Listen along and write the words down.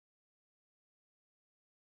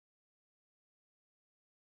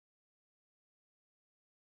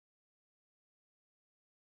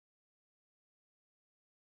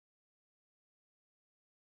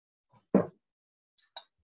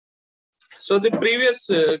So the previous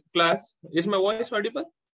class, is my voice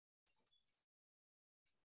audible?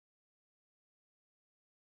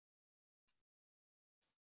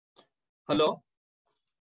 Hello?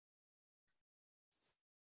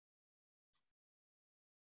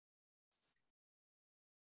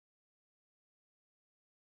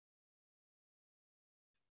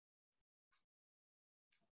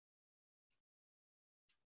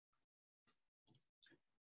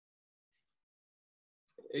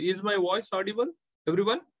 Is my voice audible,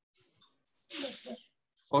 everyone? Yes, sir.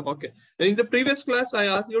 Okay. In the previous class, I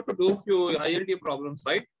asked you to do few ILD problems,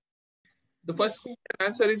 right? The first Yes,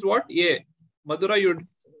 answer is what? A. Madhura,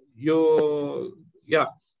 yeah.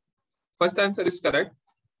 First answer is correct.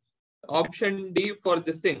 Option D for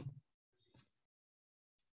this thing.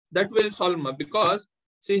 That will solve because,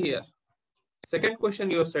 see here. Second question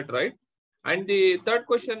you said, right? And the third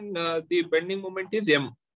question, the bending moment is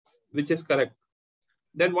M, which is correct.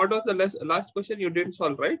 Then what was the last question you didn't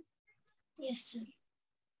solve, right? Yes, sir.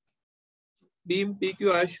 Beam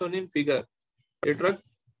PQ as shown in figure. A truck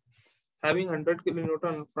having 100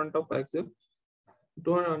 kilonewton in front of axle,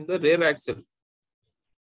 200 on the rear axle.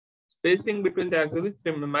 Spacing between the axle is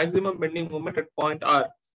the maximum bending moment at point R.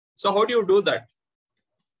 So how do you do that?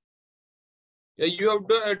 You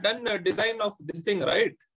have done a design of this thing,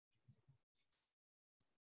 right?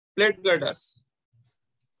 Plate girders.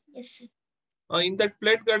 Yes, sir. In that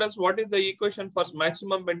plate girders, what is the equation for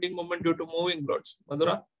maximum bending moment due to moving loads?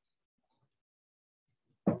 Madhura?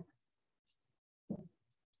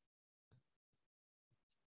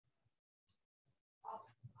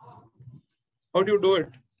 How do you do it?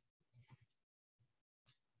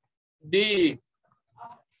 The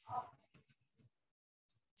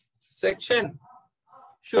section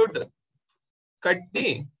should cut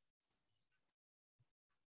the,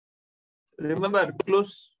 remember,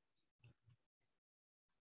 close.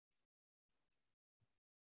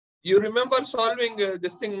 You remember solving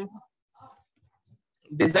this thing,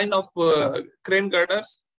 design of crane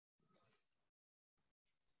girders?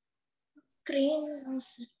 Crane, no,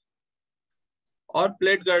 sir. Or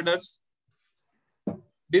plate girders?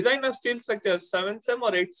 Design of steel structures, 7 sem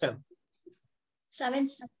or 8 sem? 7,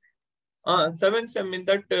 sir. 7 sem. In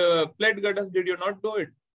that plate girders, did you not do it?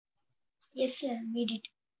 Yes, sir. We did.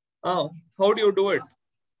 How do you do it?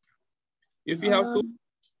 If you have to,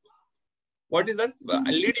 what is that?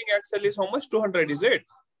 Leading axle is how much? 200, is it?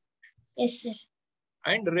 Yes, sir.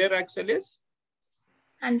 And rear axle is?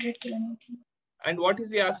 100 kilometers. And what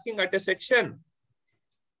is he asking at a section?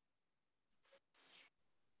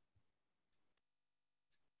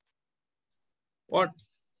 What?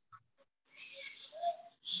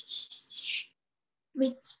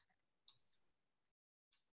 Which?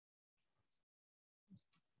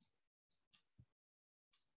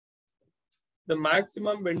 The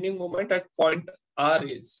maximum bending moment at point R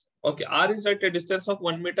is, okay, R is at a distance of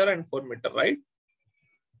 1 meter and 4 meter, right?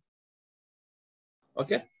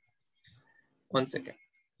 Okay. 1 second.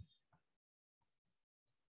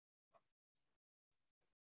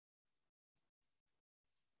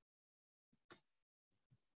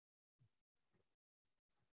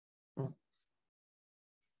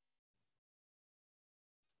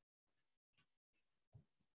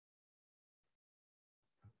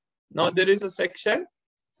 Now there is a section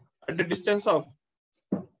at a distance of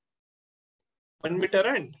 1 meter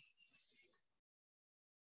and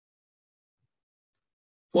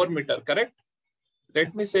 4 meter, correct?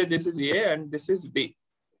 Let me say this is A and this is B.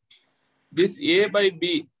 This A by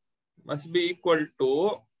B must be equal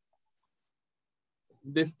to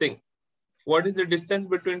this thing. What is the distance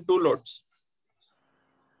between two loads?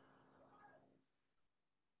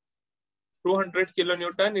 200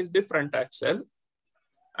 kilonewton is the front axle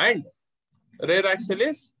and rear axle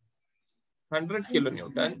is 100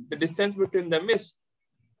 kilonewton. The distance between them is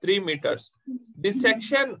 3 meters. This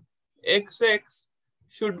section XX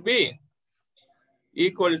should be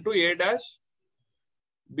equal to A dash,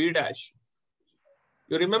 B dash.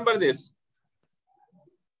 You remember this?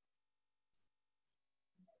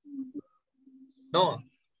 No.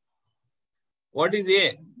 What is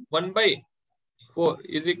A? 1 by 4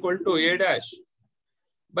 is equal to A dash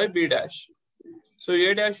by B dash. So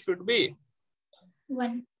A dash should be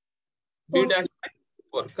 1. B dash by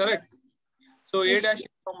 4, correct? So Yes. A dash is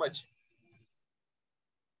how much?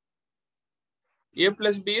 A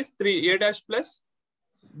plus B is 3. A dash plus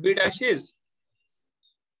B dash is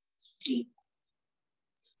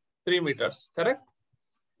 3 meters, correct?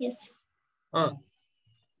 Yes.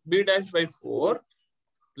 B dash by 4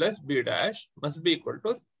 plus B dash must be equal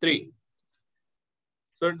to 3.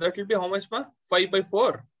 So that will be how much, ma? 5 by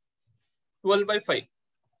 4, 12 by 5.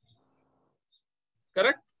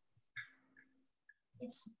 Correct?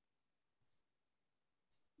 Yes.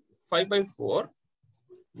 5 by 4.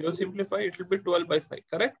 You simplify, it will be 12 by 5,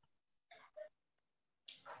 correct?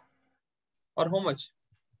 Or how much?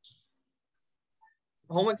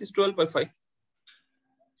 How much is 12 by 5?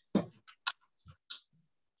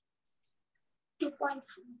 2.4.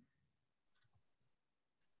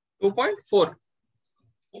 2.4.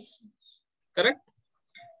 Yes. Correct?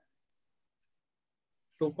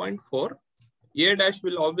 2.4. A dash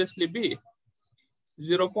will obviously be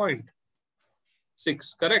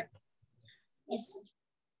 0.6, correct? Yes.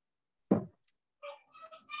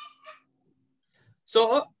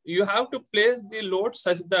 So you have to place the load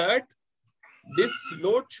such that this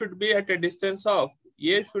load should be at a distance of,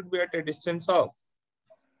 A should be at a distance of,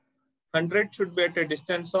 100 should be at a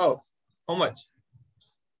distance of, how much?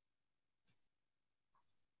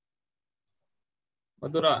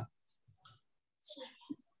 Madhura, Sir.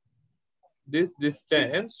 this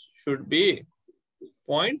distance should be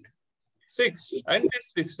 0.6 and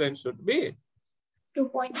this distance should be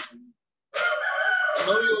 2.4.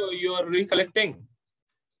 Now you are recollecting.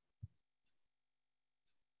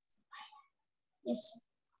 Yes.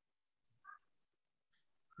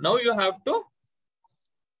 Now you have to,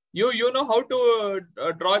 you know how to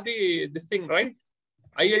draw this thing, right?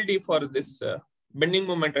 ILD for this bending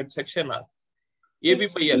moment at section R. AB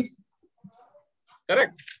Yes. by L.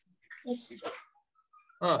 Correct? Yes.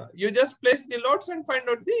 You just place the loads and find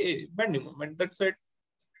out the bending moment. That's it.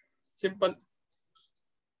 Simple.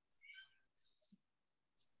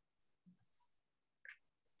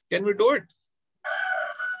 Can we do it?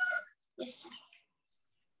 Yes.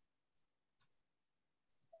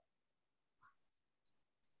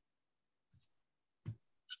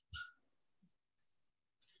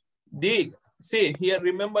 See here,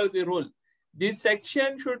 remember the rule. This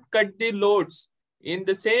section should cut the loads in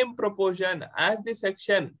the same proportion as the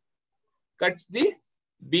section cuts the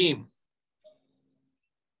beam.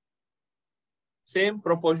 Same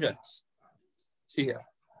proportions. See here.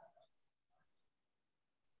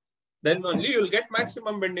 Then only you will get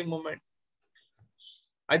maximum bending moment.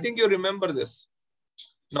 I think you remember this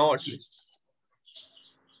now at least.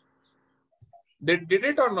 They did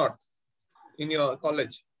it or not in your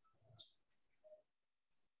college?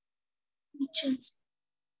 Which ones?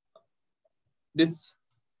 This.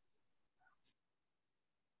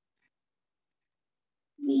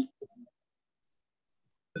 We.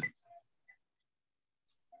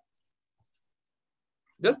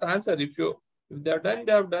 Just answer. If they have done,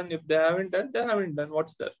 they have done. If they haven't done, they haven't done.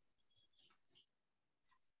 What's that?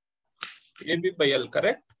 AB by L,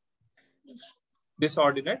 correct? Yes. This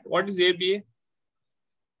ordinate. What is AB?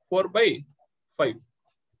 4 by 5.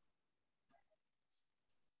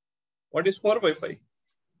 What is 4 by 5?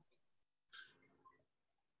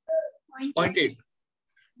 0.8.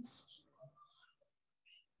 Yes.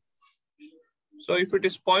 So if it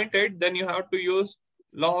is 0.8, then you have to use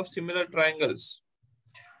law of similar triangles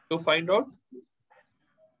to find out.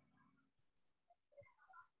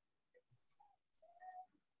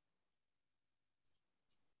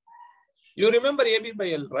 You remember AB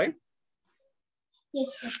by L, right?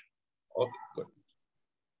 Yes, sir. Okay, good.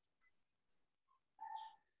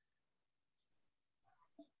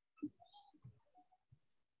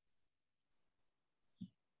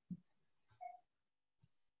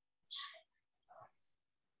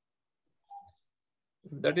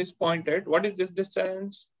 That is 0.8. What is this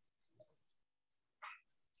distance?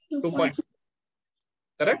 2 point.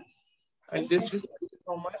 Correct? And Yes, this sir. distance is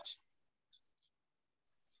how much?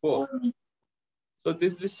 4. 4 So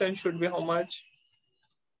this distance should be how much?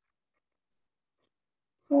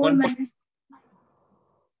 4 minus.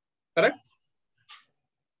 Correct?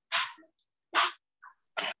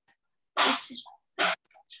 Yes, sir.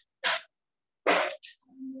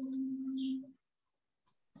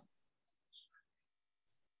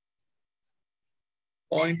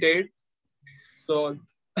 0.8. So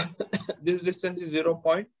this distance is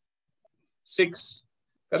 0.6.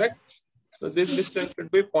 Correct? So this Yes. distance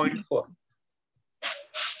should be 0.4.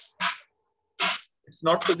 It's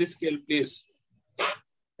not to the scale, please.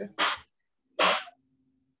 Okay.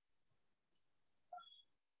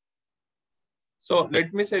 So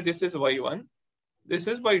let me say this is y1. This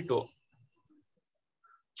is y2.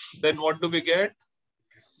 Then what do we get?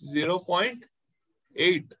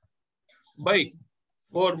 0.8 by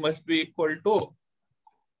 4 must be equal to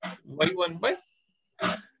y1 by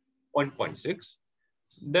 1.6.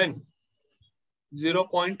 Then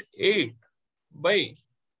 0.8 by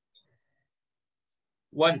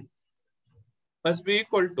 1 must be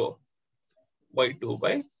equal to y2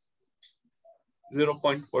 by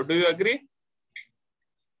 0.4. Do you agree?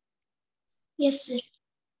 Yes, sir.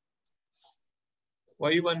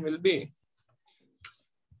 Y1 will be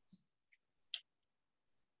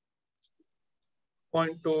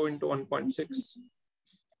 0.2 into 1.6.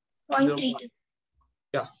 0.32.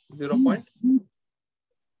 Yeah,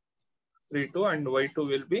 0.32 and Y2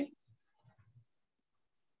 will be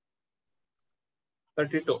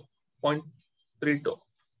 32.32.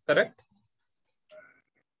 Correct?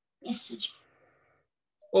 Yes, sir.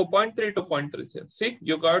 Oh, 0.3 to 0.3. See,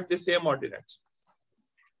 you got the same ordinates.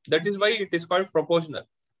 That is why it is called proportional.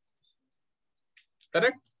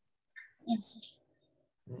 Correct? Yes,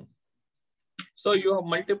 sir. So you have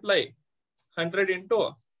multiply 100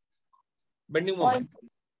 into bending moment.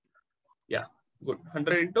 Yeah, good.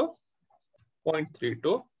 100 into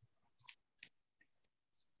 0.32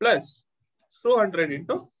 plus 200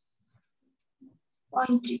 into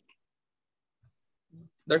 0.3.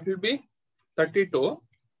 that will be 32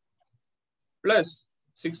 plus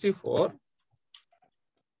 64,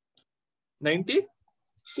 96.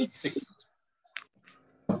 6.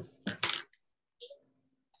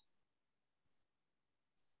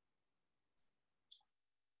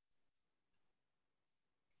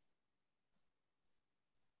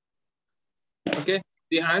 Okay,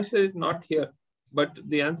 the answer is not here, but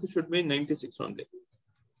the answer should be 96 only.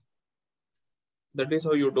 That is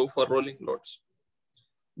how you do for rolling loads.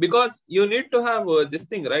 Because you need to have this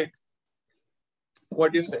thing, right?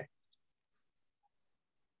 What do you say?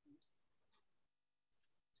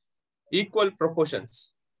 Equal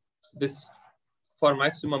proportions. This for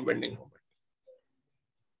maximum bending moment.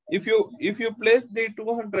 If you place the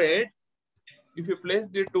 200, if you place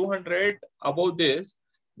the 200 above this,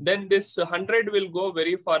 then this 100 will go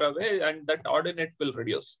very far away and that ordinate will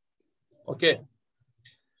reduce. Okay.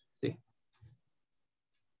 See.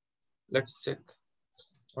 Let's check.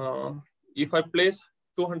 If I place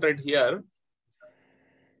 200 here,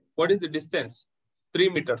 what is the distance? 3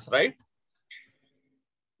 meters, right?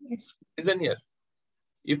 Yes. Isn't here?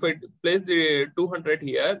 If I place the 200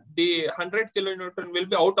 here, the 100 kilonewton will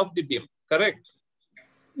be out of the beam, correct?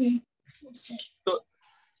 Yes, sir.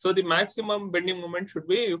 So the maximum bending moment should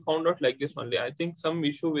be found out like this only. I think some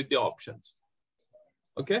issue with the options.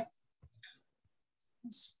 Okay.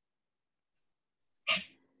 Yes.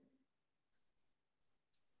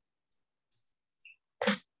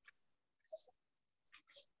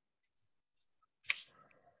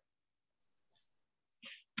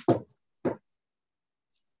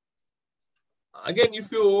 Again,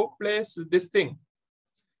 if you place this thing,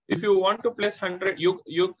 if you want to place 100,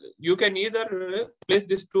 you can either place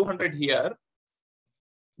this 200 here,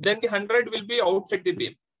 then the 100 will be outside the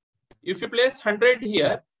beam. If you place 100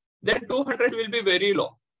 here, then 200 will be very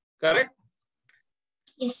low, correct?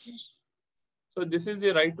 Yes, sir. So this is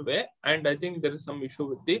the right way, and I think there is some issue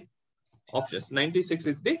with the options. 96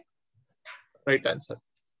 is the right answer.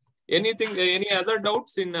 Anything, any other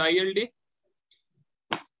doubts in ILD?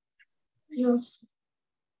 No, sir.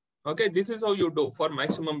 Okay, this is how you do for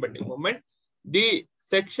maximum bending moment. The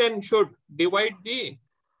section should divide the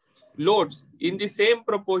loads in the same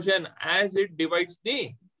proportion as it divides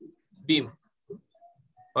the beam.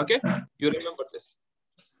 Okay, you remember this.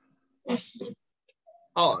 Yes, sir.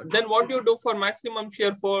 Oh, then what do you do for maximum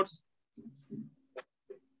shear force?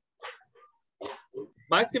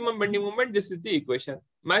 Maximum bending moment, this is the equation.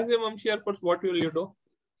 Maximum shear force, what will you do?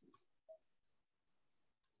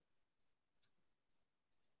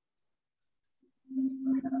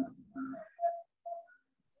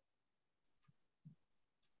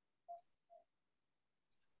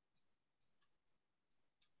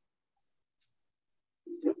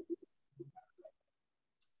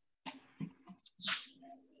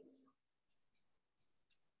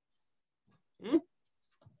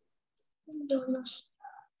 Don't know, sir.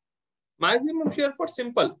 Maximum shear force,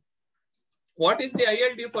 simple. What is the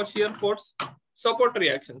ILD for shear force? Support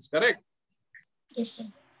reactions, correct? Yes, sir.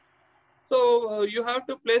 So you have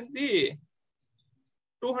to place the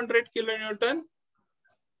 200 kilonewton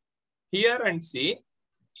here and see.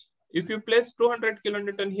 If you place 200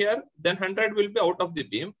 kilonewton here, then 100 will be out of the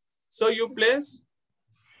beam. So you place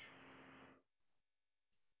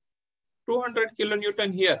 200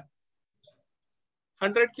 kilonewton here.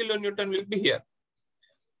 100 kilonewton will be here.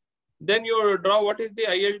 Then you draw what is the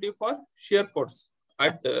ILD for shear force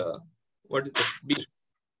at what is this? B.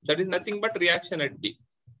 That is nothing but reaction at B.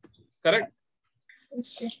 Correct? Yes,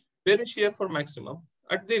 sir. Where is shear for maximum?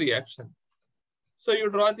 At the reaction. So you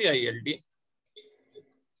draw the ILD.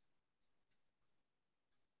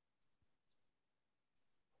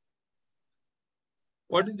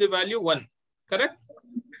 What is the value? 1. Correct?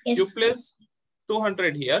 Yes. You place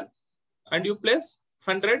 200 here and you place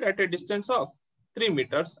 100 at a distance of 3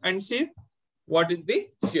 meters and see what is the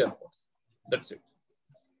shear force. That's it.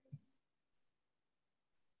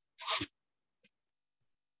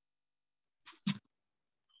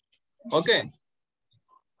 Okay.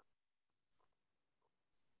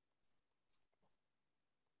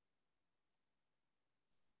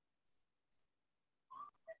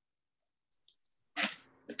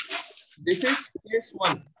 This is case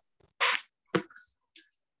 1.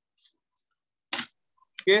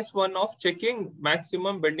 Case 1 of checking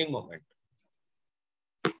maximum bending moment.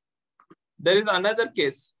 There is another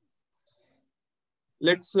case.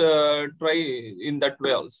 Let's try in that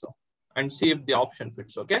way also and see if the option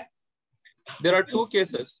fits. Okay. There are two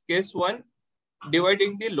cases. Case 1,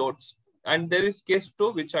 dividing the loads, and there is case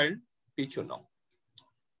 2, which I'll teach you now.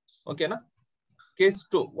 Okay, na? Case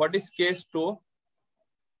 2. What is case 2?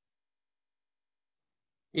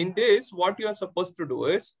 In this, what you are supposed to do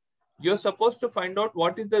is, you're supposed to find out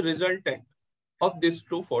what is the resultant of these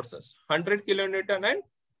two forces, 100 kilonewton and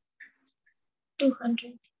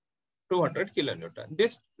 200. 200 kilonewton.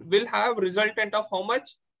 This will have resultant of how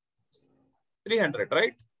much? 300,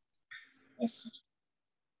 right? Yes, sir.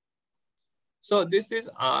 So this is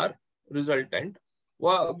our resultant.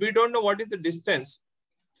 Well, we don't know what is the distance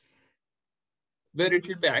where it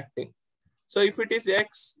will be acting. So if it is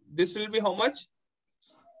x, this will be how much?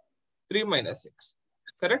 3 minus x,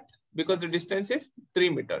 correct? Because the distance is 3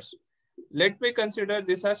 meters. Let me consider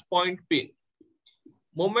this as point P.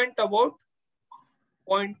 Moment about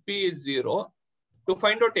point P is 0. To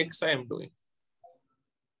find out x, I am doing.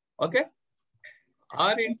 Okay?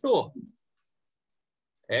 R into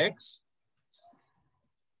x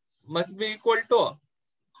must be equal to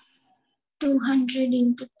 200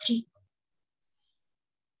 into 3.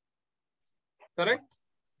 correct?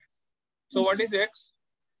 So Yes, what sir. is x?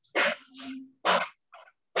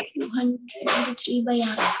 200 into 3 by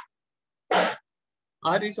R.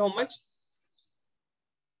 R is how much?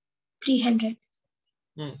 300.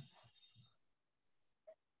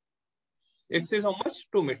 X is how much?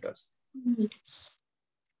 2 meters. Meters.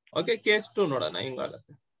 Okay, case 2 nodana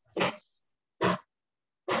hingaಗುತ್ತೆ.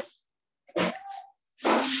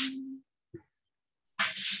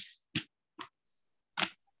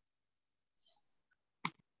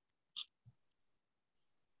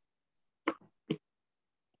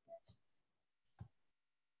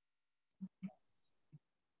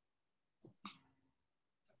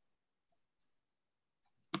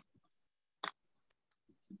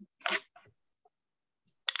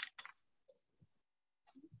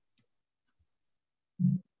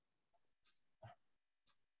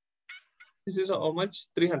 This is how much?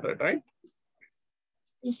 300, right?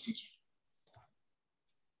 Yes, sir.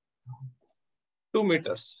 2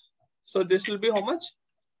 meters. So this will be how much?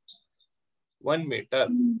 1 meter.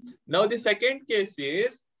 Now the second case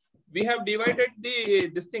is, we have divided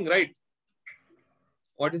this thing, right?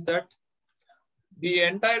 What is that? The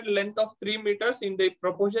entire length of 3 meters in the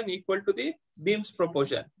proportion equal to the beam's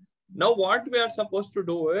proportion. Now what we are supposed to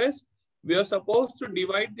do is, we are supposed to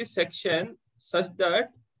divide the section such that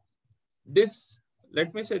this,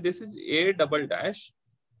 let me say this is A double dash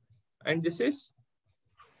and this is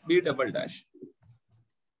B double dash.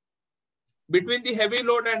 Between the heavy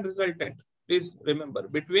load and resultant, please remember,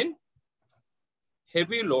 between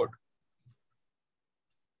heavy load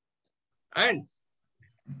and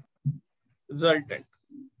resultant.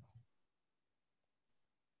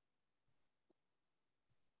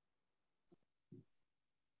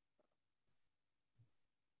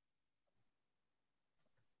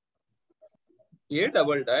 A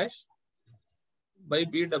double dash by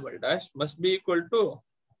B double dash must be equal to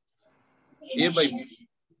A by B.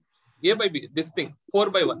 A by B, this thing, 4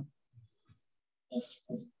 by 1. Yes.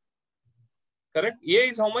 Correct? A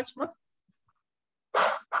is how much, ma?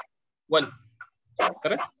 1.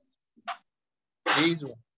 Correct? A is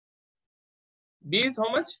 1. B is how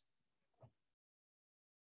much?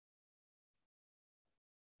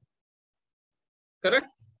 Correct?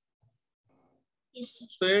 Yes, sir.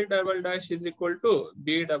 So A double dash is equal to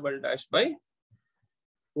B double dash by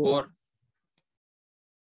 4.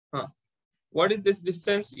 What is this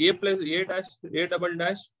distance? A plus A dash, A double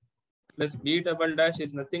dash plus B double dash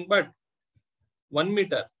is nothing but 1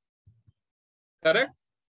 meter. Correct?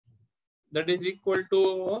 That is equal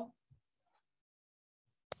to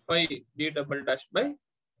 5 D double dash by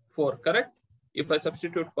 4. Correct? If I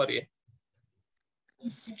substitute for A.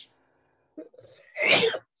 Yes, sir.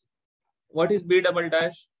 What is B double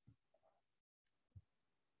dash?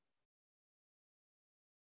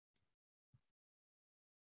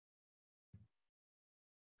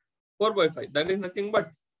 Four by 5. That is nothing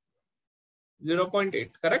but 0.8.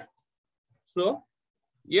 Correct? So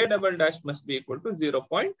A double dash must be equal to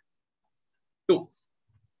 0.2.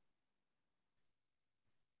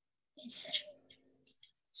 Yes, sir.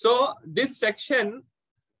 So this section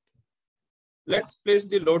let's place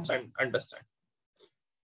the loads and understand.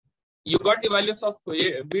 You got the values of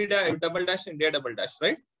B double dash and A double dash,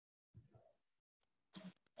 right?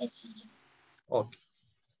 Yes, sir. Okay.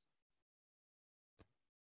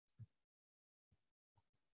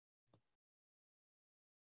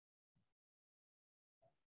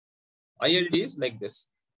 ILD is like this.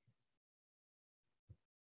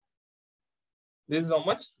 This is how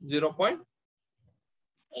much? 0.8.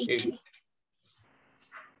 8.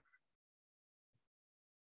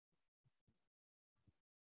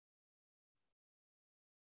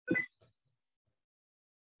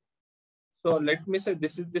 So let me say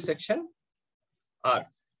this is the section R.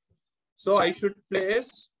 So I should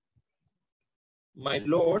place my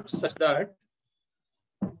load such that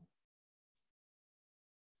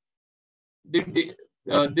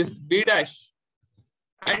this B dash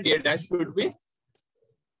and A dash should be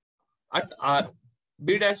at R. B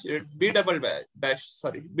double dash,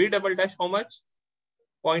 sorry, B double dash how much?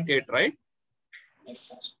 0.8, right? Yes,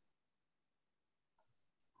 sir.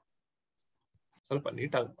 ಸ್ವಲ್ಪ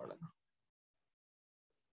ನೀಟಾಗಿ ಮಾಡೋಣ.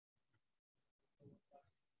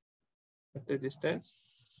 The distance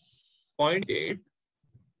 0.8,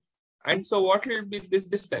 and so what will be this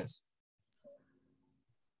distance?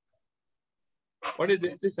 What is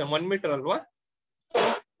this distance? 1 meter alwa?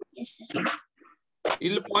 Yes, sir.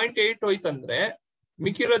 ಇಲ್ಲಿ 0.8 ಹೋಯ್ತಂದ್ರೆ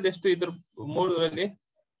ಮಿಕ್ಕಿರೋದು ಎಷ್ಟು ಇದ್ರ ಮೂರರಲ್ಲಿ?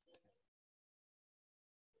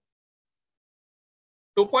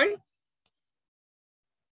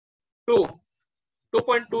 2.2.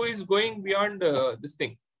 2.2 is going beyond this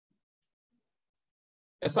thing.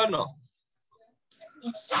 Yes or no?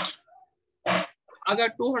 Yes, sir. ಆಗ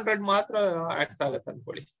 200 ಮಾತ್ರ act ಆಗುತ್ತೆ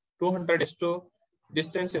ಅನ್ಕೊಳ್ಳಿ. 200 ಎಷ್ಟು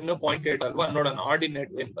ಡಿಸ್ಟೆನ್ಸ್ ಇನ್ನು 0.8 ಅಲ್ವಾ? ನೋಡೋಣ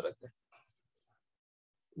ಆರ್ಡಿನೇಟ್ ಏನ್ ಬರುತ್ತೆ.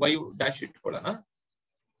 y ಡ್ಯಾಶ್ ಇಟ್ಕೊಳ್ಳೋಣ.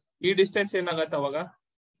 ಈ ಡಿಸ್ಟೆನ್ಸ್ ಏನಾಗತ್ತೆ ಅವಾಗ?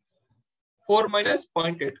 4 minus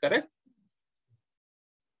 0.8, correct?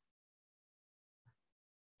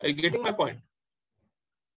 Are you getting my point?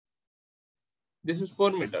 This is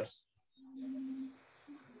 4 meters.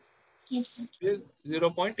 Yes, sir. This is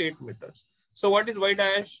 0.8 meters. So what is y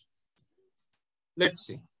dash? Let's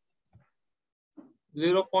see.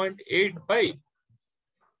 0.8 by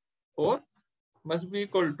 4 must be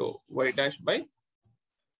equal to y dash by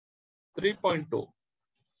 3.2.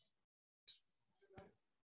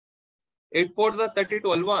 8 4 the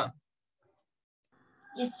 32 alwa?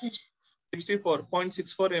 Yes, sir.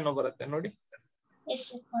 64.64 ಏನೋ ಬರುತ್ತೆ ನೋಡಿ. Yes,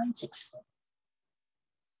 sir. 0.64.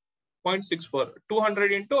 0.64.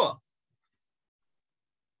 200 into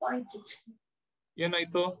 0.64.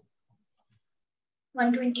 ಏನಾಯ್ತು?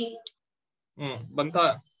 128. ಬಂತಾ?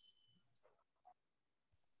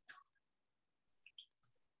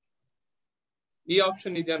 ಈ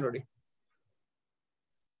option ಇದೆಯಾ ನೋಡಿ.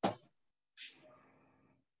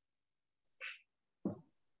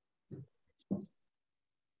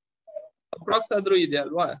 Approx ಆದ್ರೂ ಇದೆ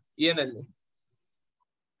ಅಲ್ವಾ ಏನಲ್ಲಿ?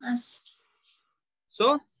 Yes. So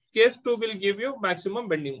case 2 will give you maximum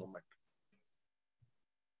bending moment.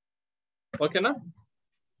 Okay na?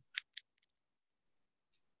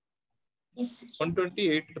 Yes, sir.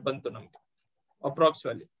 128 ಬಂತು ನಮಗೆ ಅಪ್ರಾಕ್ಸ್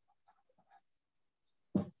ವ್ಯಾಲ್ಯೂ.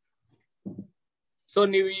 ಸೊ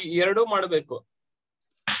ನೀವು ಈ ಎರಡು ಮಾಡಬೇಕು,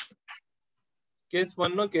 case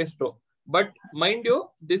 1 case 2. But mind you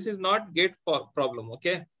this is not gate problem.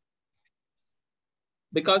 Okay,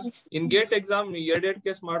 because in gate exam ಎರಡೆರಡು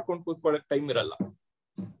case ಮಾಡ್ಕೊಂಡು ಕೂತ್ಕೊಳ್ಳಕ್ time ಇರಲ್ಲ.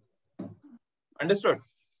 Understood?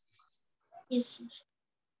 Yes, sir.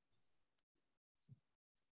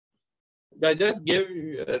 I just gave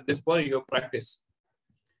this for your practice.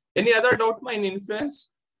 Any other doubt, my influence?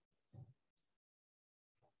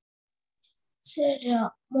 Sir,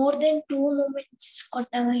 more than 2 moments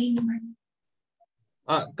ಕೊಟ್ಟಾಗ ಏನು ಮಾಡಿ?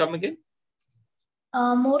 Come again.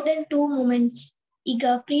 More than 2 moments. ಈಗ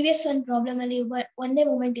previous ಒಂದು problem ಅಲ್ಲಿ ಒಂದೇ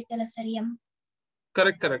ಮೂಮೆಂಟ್ ಇತ್ತಲ್ಲ ಸರ್,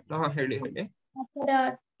 ಕರೆಕ್ಟ್ ಹೇಳಿ. ಆತರ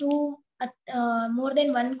 2 ಮೋರ್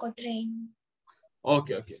ದೆನ್ 1 ಕೊಟ್ರೆ ಏನು?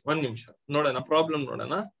 ಓಕೆ ಒಂದ್ ನಿಮಿಷ ನೋಡೋಣ, ಪ್ರಾಬ್ಲಮ್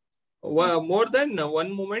ನೋಡೋಣ. More than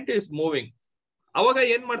 1 moment is moving. ಅವಾಗ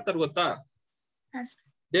ಏನ್ ಮಾಡ್ತಾರೆ ಗೊತ್ತಾ?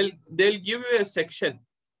 they'll give you a section.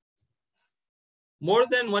 More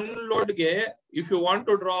than 1 load ge, if you want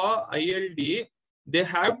to draw ILD, they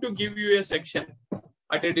have to give you a section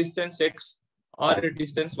at a distance x or a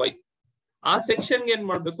distance y. ಆ section ಏನ್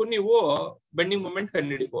ಮಾಡ್ಬೇಕು, ನೀವು bending moment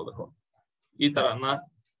ಕಂಡುಹಿಡಿಕೋಬೇಕು. ಈ ತರನ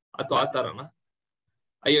ಅಥವಾ ಆ ತರನ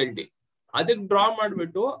ILD ಅದಕ್ಕೆ ಡ್ರಾ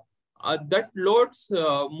ಮಾಡ್ಬಿಟ್ಟು that loads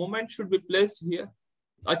moment should be placed here.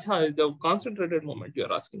 Acha, the concentrated moment you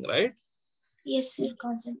are asking, right? Yes, sir.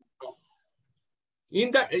 Concentrated.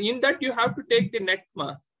 In that you have to take the net, ma.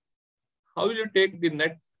 How will you take the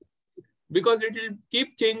net? Because it will keep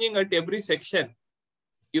changing at every section.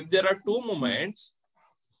 if there are two moments,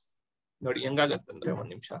 ನೋಡಿ ಹೆಂಗಾಗತ್ತಂದ್ರೆ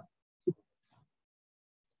ಒಂದ್ ನಿಮಿಷ.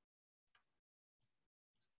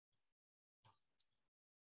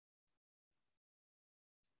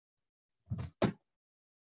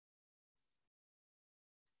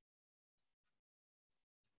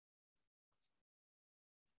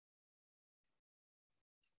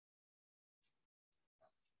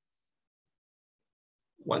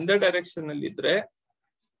 ಒಂದೇ direction ಅಲ್ಲಿ ಇದ್ರೆ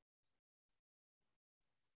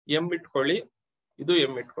M ಇಟ್ಕೊಳ್ಳಿ, ಇದು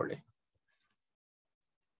M ಇಟ್ಕೊಳ್ಳಿ.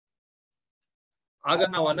 ಆಗ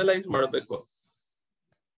ನಾವು ಅನಲೈಸ್ ಮಾಡಬೇಕು.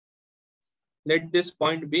 Let this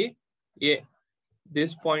point B A,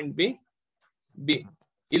 this point B B.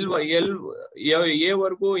 ಇಲ್ವಾ ಎ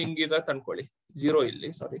ವರ್ಗೂ ಹಿಂಗಿರತ್ ಅನ್ಕೊಳ್ಳಿ, 0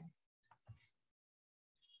 ಇಲ್ಲಿ, ಸಾರಿ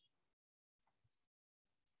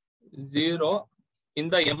 0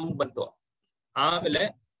 ಇಂದ ಎಂ ಬಂತು. ಆಮೇಲೆ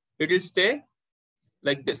it will stay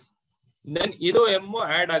like this. Then ಇದು ಎಂ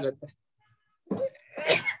ಆಡ್ ಆಗತ್ತೆ.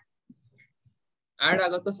 Add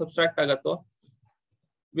ಆಗತ್ತೋ subtract ಆಗತ್ತೋ,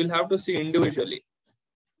 will have to C individually.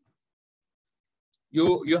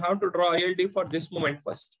 You have to draw ILD for this moment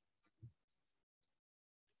first.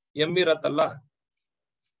 M ಇರತ್ತಲ್ಲ,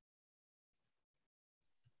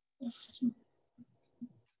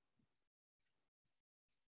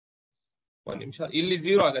 ಒಂದ್ ನಿಮಿಷ, ಇಲ್ಲಿ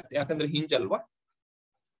 0 ಆಗತ್ತೆ ಯಾಕಂದ್ರೆ ಹಿಂಜ್ ಅಲ್ವಾ,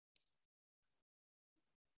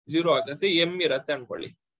 0 ಆಗತ್ತೆ. ಎಂ ಇರತ್ತೆ ಅನ್ಕೊಳ್ಳಿ,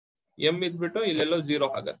 ಎಂ ಇದ್ಬಿಟ್ಟು ಇಲ್ಲೆಲ್ಲೋ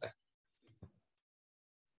 0 ಆಗತ್ತೆ.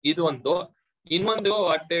 ಇದು ಒಂದು. ಇನ್ನೊಂದು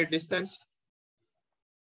ಅಟ್ ಡಿಸ್ಟೆನ್ಸ್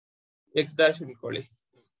ಎಕ್ಸ್ ಡ್ಯಾಶ್ ಇಟ್ಕೊಳ್ಳಿ,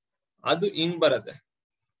 ಅದು ಹಿಂಗ್ ಬರತ್ತೆ.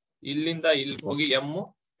 ಇಲ್ಲಿಂದ ಇಲ್ಲಿ ಹೋಗಿ ಎಂ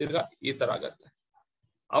ತಿರ್ಗಾ ಈ ತರ ಆಗತ್ತೆ.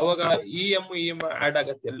 ಅವಾಗ ಈ ಎಂ ಆಡ್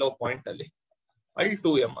ಆಗತ್ತೆ ಎಲ್ಲೋ ಪಾಯಿಂಟ್ ಅಲ್ಲಿ, ಅಲ್ಲಿ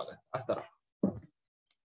 2m ಆಗತ್ತೆ. ಆ ತರ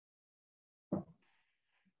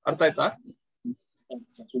ಅರ್ಥ ಆಯ್ತಾ?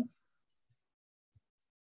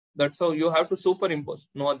 That's how you have to superimpose,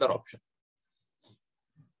 no other option.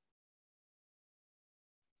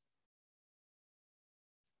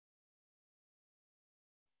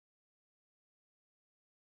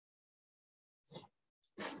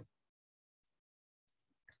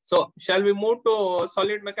 So, shall we move to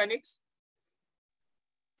solid mechanics?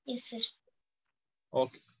 Yes, sir.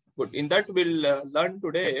 Okay, good. In that, we'll learn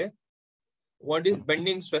today what is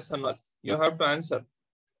bending stress and all. You have to answer.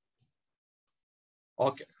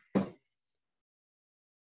 Okay.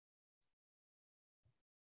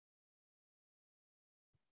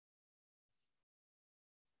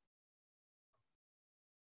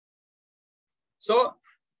 So,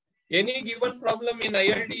 any given problem in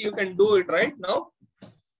ILD, you can do it right now.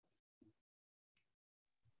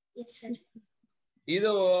 Yes, sir.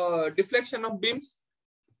 Either deflection of beams.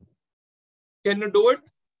 Can you do it?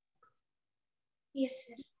 Yes,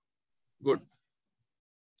 sir. Good.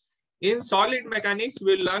 In solid mechanics,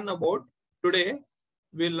 we'll learn about today.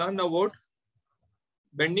 We'll learn about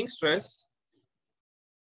bending stress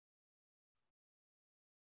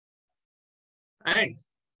and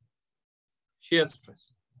shear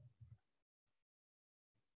stress.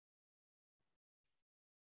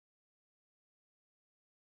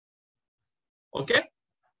 Okay.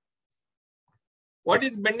 What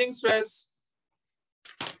is bending stress?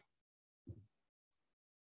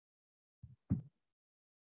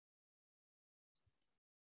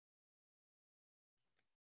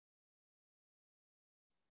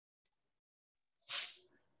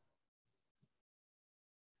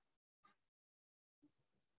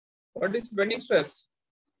 What is bending stress?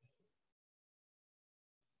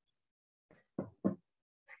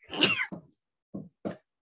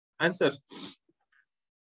 Answer.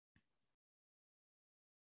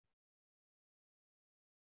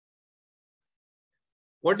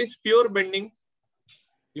 What is pure bending?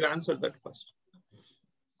 You answer that first.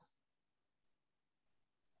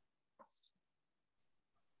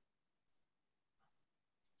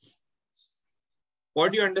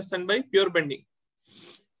 What do you understand by pure bending?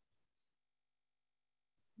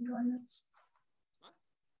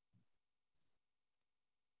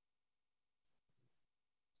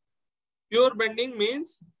 Pure bending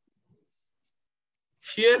means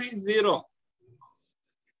shear is 0.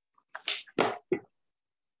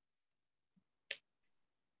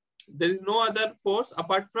 There is no other force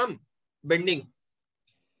apart from bending.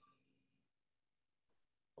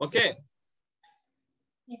 Okay.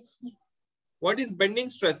 Yes. What is bending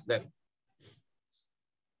stress then?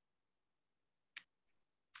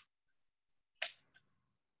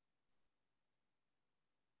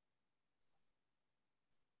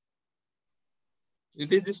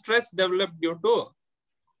 It is the stress developed due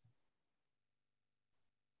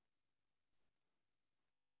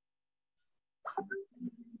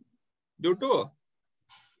to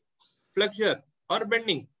flexure or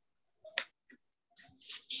bending.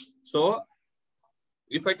 So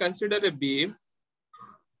if I consider a beam,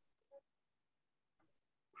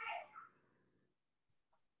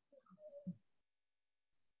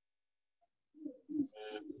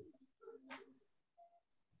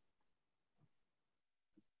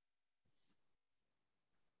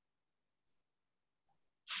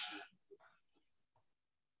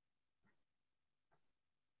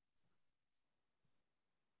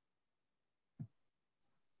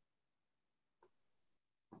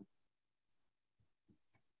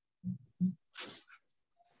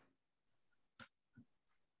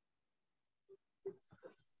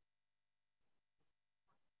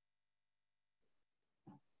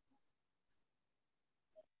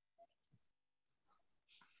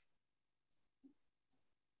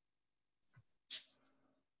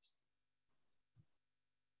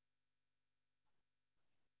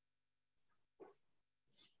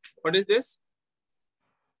 what is this?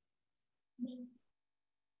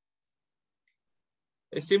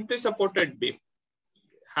 A simply supported beam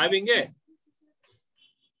having a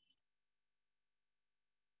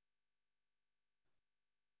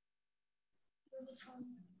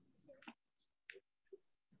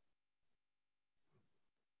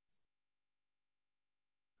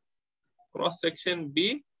cross section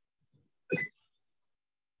B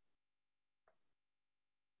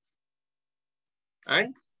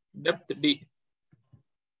and depth D.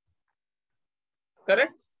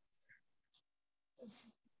 Correct?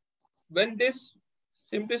 When this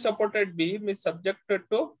simply supported beam is subjected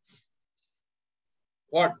to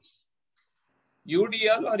what?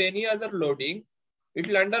 UDL or any other loading, it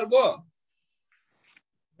will undergo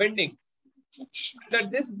bending.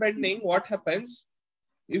 That this bending, what happens?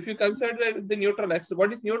 If you consider the neutral axis,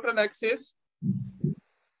 what is neutral axis?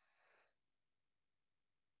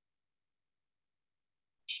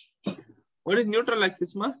 What is neutral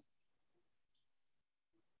axis, ma?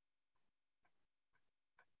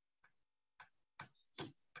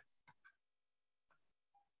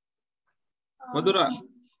 Madhura.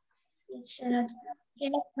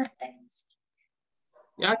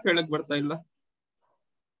 ಯಾಕೆ ಹೇಳಕ್ ಬರ್ತಾ ಇಲ್ಲ?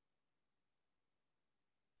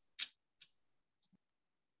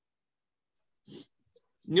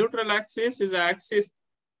 Neutral axis is an axis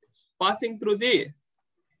passing through the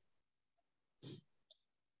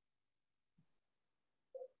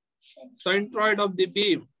centroid of the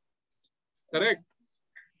beam. Correct?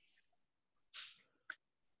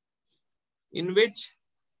 In which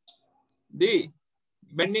the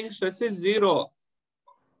bending stress is 0.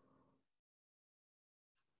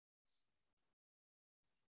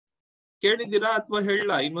 ಕೇಳಿದಿರಾ ಅಥವಾ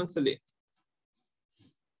ಹೇಳಲ್ಲ ಇನ್ನೊಂದ್ಸಲಿ?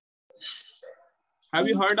 Have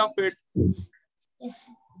you heard of it? Yes.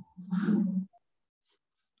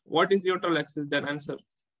 What is neutral axis? Then answer.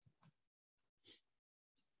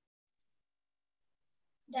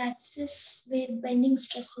 The axis where bending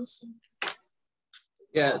stress is.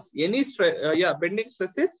 Yes. Any stress? Yeah, bending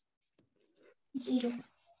stress is 0.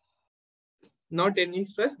 Not any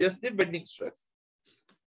stress, just the bending stress.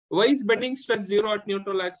 Why is bending stress 0 at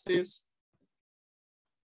neutral axis?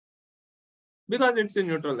 Because it's a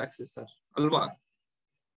neutral axis, sir. Alva.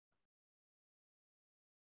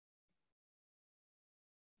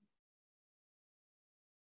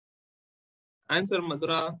 Answer,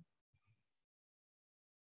 Madhura.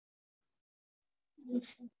 Yes.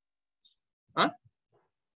 Huh?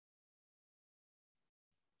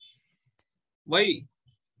 Why?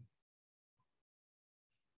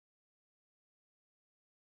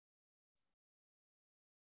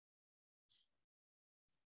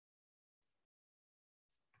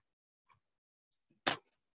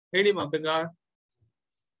 ಹೇಳಿ ಮಾ ಬೇಗ.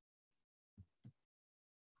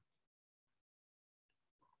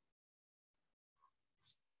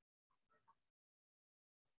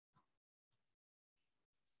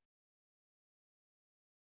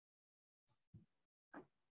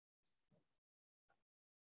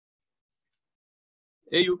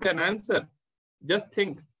 Hey, you can answer. Just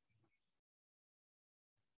think.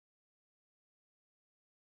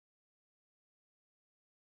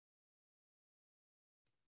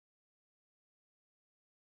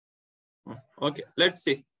 Okay, let's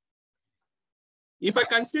see. If I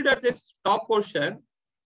consider this top portion,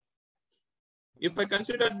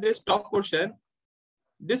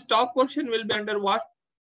 this top portion will be under what?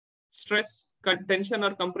 Stress, tension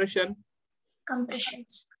or compression?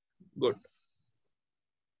 Compressions. Good.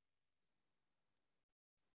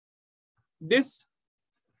 This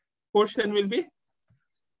portion will be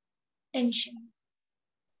Tension.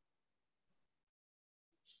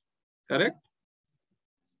 correct.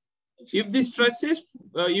 Yes. If the stress is,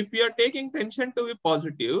 if we are taking tension to be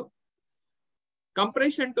positive,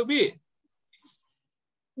 Compression to be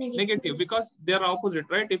negative because they are opposite,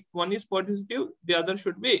 right? If one is positive, the other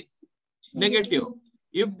should be negative.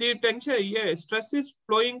 If the tension, stress is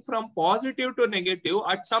flowing from positive to negative,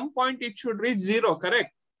 at some point it should reach zero,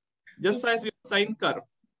 correct? Just as your sine curve.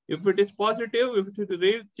 If it is positive, if it is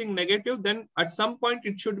reaching negative, then at some point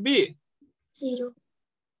it should be zero.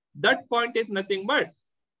 That point is nothing but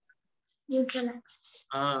neutral axis.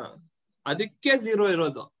 Adikke zero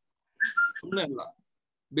irodu.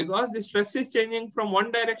 Because the stress is changing from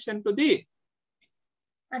one direction to the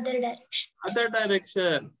other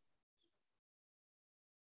direction.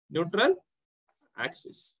 Neutral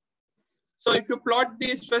axis. So if you plot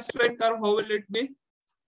the stress strain curve, how will it be?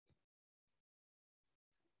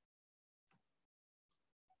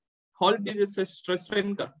 How will it be the stress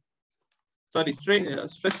strain curve? Sorry,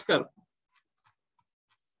 stress curve.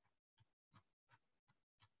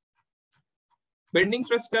 Bending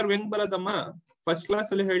stress curve ಹೆಂಗ್ ಬರೋದಮ್ಮ? First class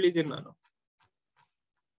ಅಲ್ಲಿ ಹೇಳಿದ್ದೀನಿ ನಾನು.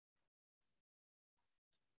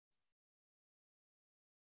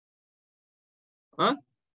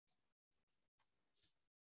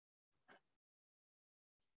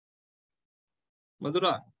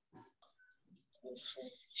 Madhura,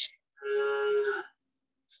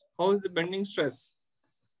 how is the bending stress?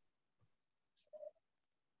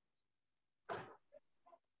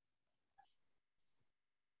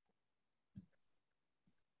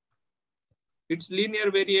 It's linear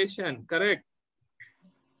variation, correct?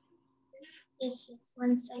 Yes, sir.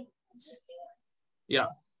 One side.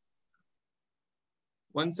 Yeah.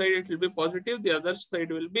 One side it will be positive, the other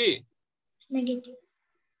side will be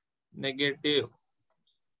negative.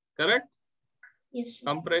 Correct? Yes, sir.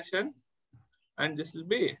 Compression, and this will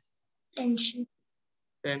be tension.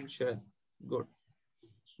 Good.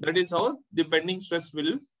 That is how the bending stress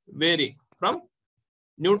will vary from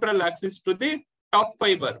neutral axis to the top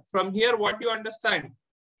fiber. From here, what you understand?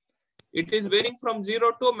 It is varying from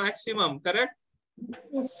 0 to maximum, correct?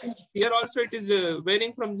 Yes, sir. Here also it is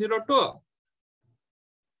varying from 0 to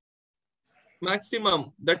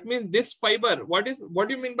maximum. That means this fiber, what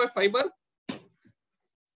do you mean by fiber?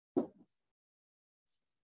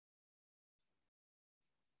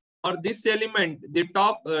 Or this element, the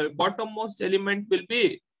bottommost element will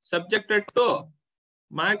be subjected to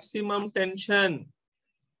maximum tension,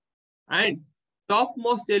 and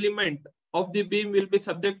topmost element of the beam will be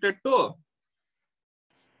subjected to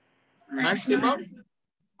maximum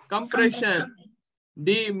compression.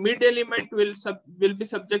 The mid element will be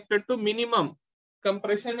subjected to minimum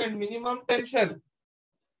compression and minimum tension.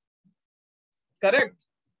 Correct?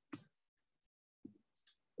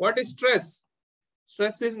 What is stress?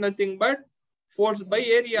 Stress is nothing but force by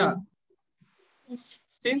area. Yes.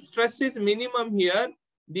 Since stress is minimum here,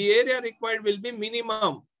 the area required will be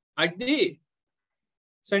minimum at the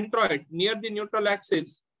centroid near the neutral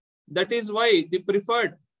axis. That is why the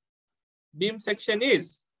preferred beam section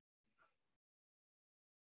is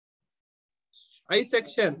I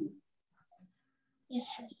section.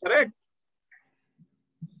 Yes, sir. Correct?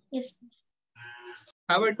 Yes, sir.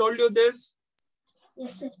 Have I told you this?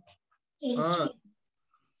 Yes, sir.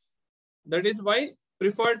 That is why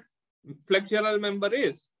preferred flexural member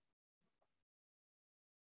is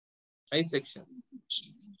I section.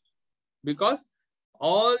 Because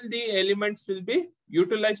all the elements will be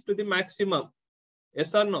utilized to the maximum.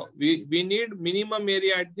 Yes or no? We need minimum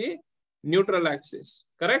area at the neutral axis.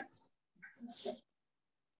 Correct? Yes, sir.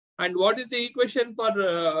 And what is the equation for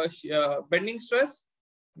bending stress?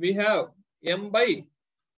 We have M by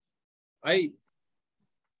I.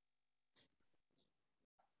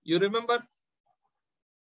 You remember?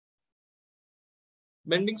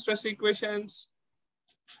 Bending stress equations?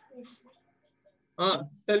 Yes, sir.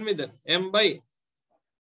 Tell me then. M by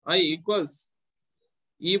I equals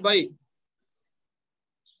E by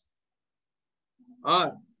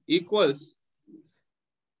R equals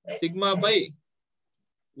sigma by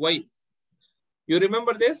Y. You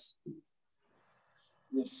remember this?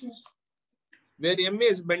 Yes, sir. Where M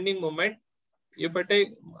is bending moment. If I take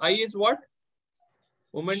I is what?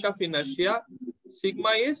 Moment of inertia. Sigma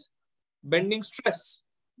is bending stress.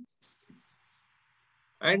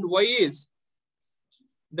 And Y is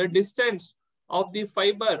the distance of the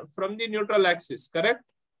fiber from the neutral axis, correct?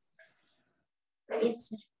 Yes,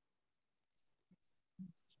 sir.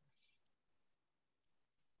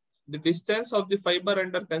 The distance of the fiber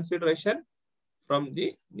under consideration from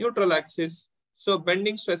the neutral axis. So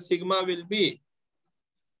bending stress sigma will be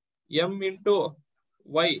M into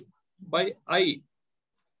Y by I,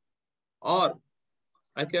 or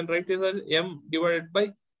I can write it as M divided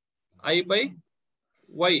by I by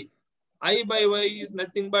Y. I by Y is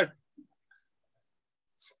nothing but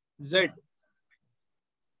Z.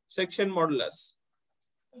 section modulus.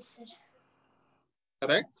 Yes, sir.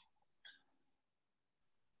 Correct?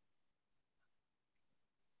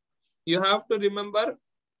 You have to remember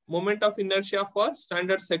moment of inertia for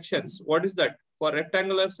standard sections. What is that? For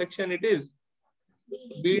rectangular section, it is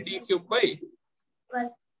BD cube by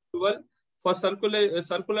 12. For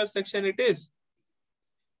circular section, it is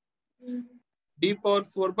D power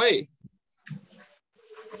 4 by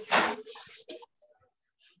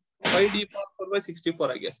 5D power 4 by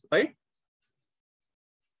 64, I guess, right?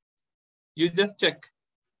 You just check.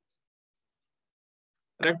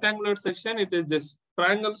 Rectangular section, it is this.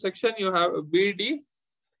 Triangle section, you have BD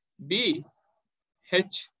B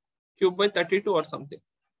H cube by 32 or something.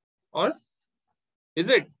 Or is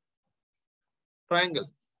it triangle?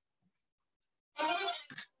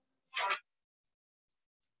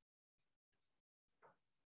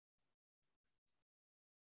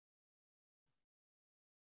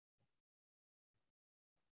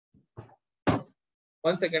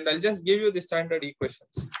 One second, I'll just give you the standard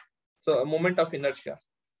equations. So a moment of inertia.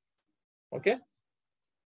 Okay.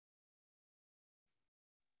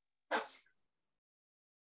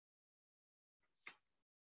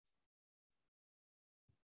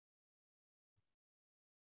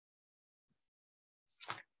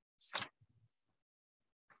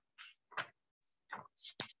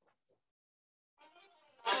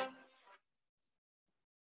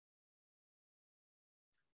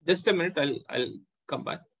 Just a minute, I'll come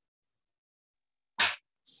back.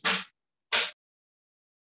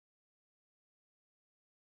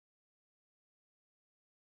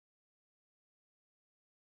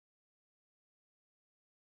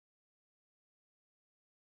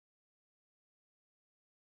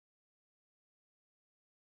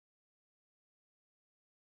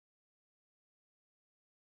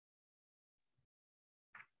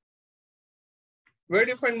 Where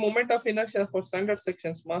do you find moment of inertia for standard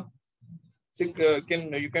sections, ma? Think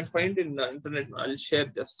you can find in the internet. I'll share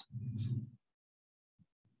just.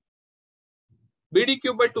 BD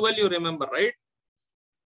cube by 12, you remember, right?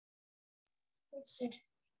 Yes, sir.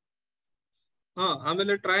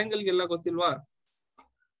 ಆಮೇಲೆ triangle ಗೆಲ್ಲ ಗೊತ್ತಿಲ್ವಾ?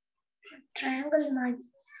 Triangle ಮಾಡಿ.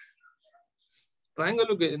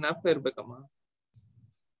 Triangle ಜ್ಞಾಪಕ ಇರ್ಬೇಕಮ್ಮ.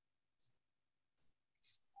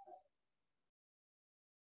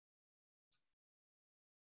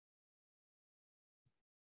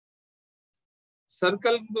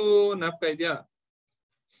 ಸರ್ಕಲ್ದು ಜ್ಞಾಪಕ ಇದೆಯಾ?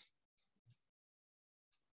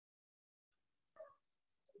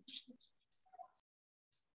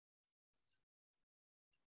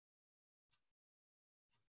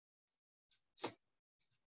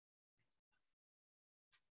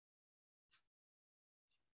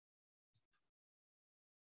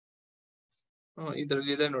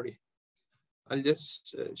 ಇದರಲ್ಲಿ ಇದೆ ನೋಡಿ. I'll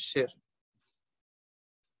just share.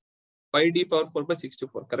 5D power 4 by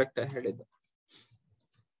 64. Correct, I had it.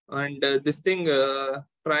 And this thing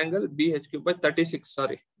triangle BH cube by 36.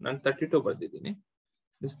 Sorry, ನಾನು 32 ಬರ್ದಿದ್ದೀನಿ.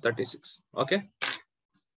 This 36. Okay.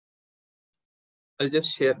 I'll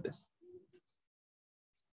just share this.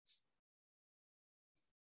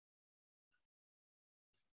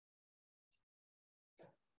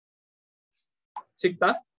 ಸಿಕ್ತಾ?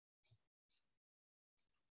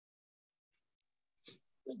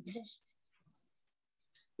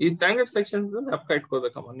 ಈ ಸ್ಟ್ಯಾಂಡರ್ಡ್ ಸೆಕ್ಷನ್ ಅಪ್ಕ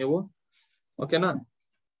ಇಟ್ಕೋಬೇಕಮ್ಮ ನೀವು. ಓಕೆನಾ?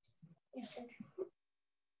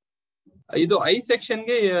 ಇದು I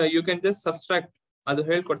ಸೆಕ್ಷನ್ಗೆ you can just subtract. ಅದು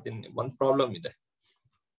ಹೇಳ್ಕೊಡ್ತೀನಿ. ಒಂದು problem ಇದೆ.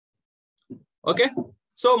 Okay.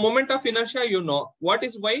 So moment of inertia you know. What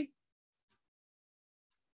is why?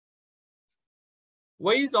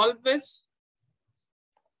 Y is always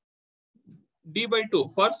D by 2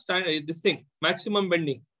 for standard this thing maximum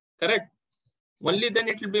bending. Correct? Only then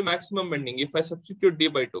it will be maximum bending if I substitute D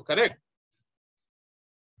by 2. Correct?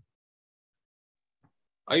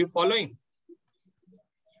 Are you following?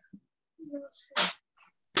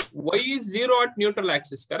 Y is 0 at neutral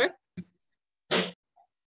axis. Correct?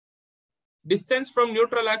 Distance from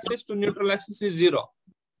neutral axis to neutral axis is 0.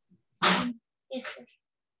 Yes, sir.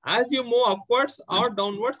 As you move upwards or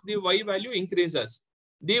downwards, the Y value increases.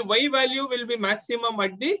 The Y value will be maximum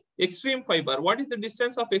at the extreme fiber. What is the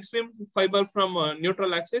distance of extreme fiber from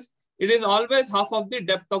neutral axis? It is always half of the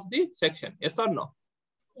depth of the section. Yes or no?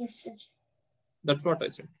 Yes, sir. That's what I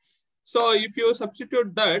said. So if you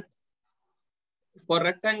substitute that for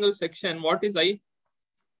rectangle section, what is I?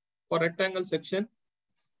 For rectangle section,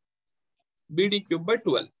 BD cube by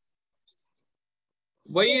 12.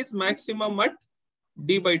 Y is maximum at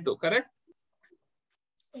D by 2, correct?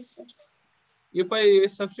 Yes, sir. If I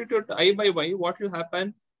substitute I by Y, what will happen?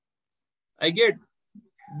 I get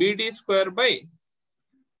BD square by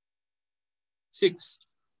 6.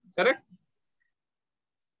 Correct?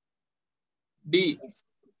 D Yes.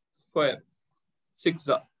 square 6.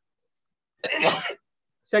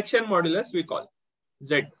 Section modulus we call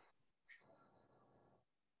Z.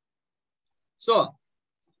 So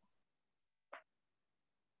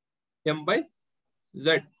M by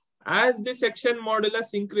Z. As the section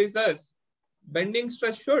modulus increases, bending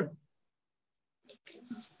stress should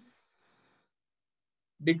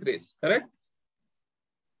decrease, correct?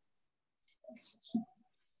 Yes.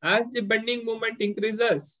 As the bending moment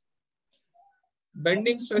increases,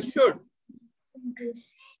 bending stress should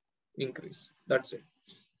increase. That's it.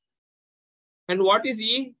 And what is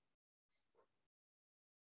E?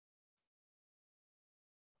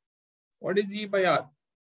 What is E by R?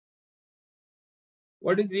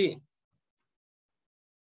 What is E?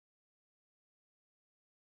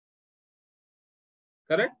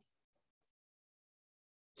 Correct?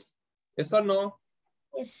 Yes or no?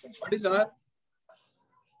 Yes, sir. What is R?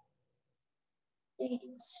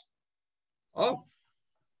 Radius. Of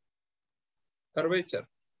curvature.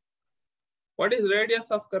 What is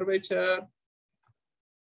radius of curvature?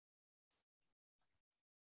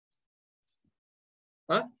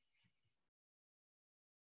 Huh?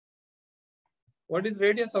 What is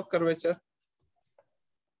radius of curvature?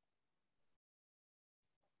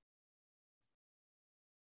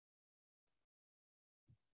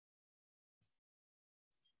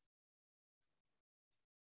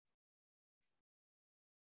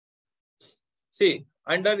 See,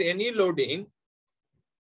 under any loading,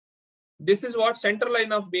 this is what center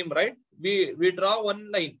line of beam, right? We draw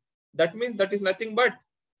one line. That means that is nothing but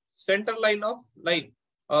center line of line,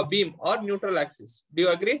 beam or neutral axis. Do you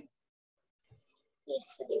agree?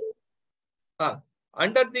 Yes, sir.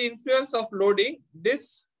 Under the influence of loading,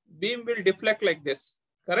 this beam will deflect like this,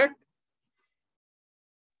 correct?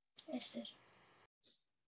 Yes, sir.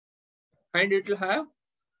 And it will have,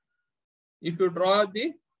 if you draw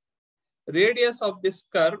the radius of this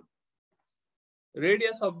curve,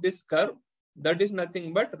 that is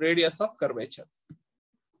nothing but radius of curvature.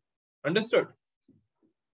 Understood?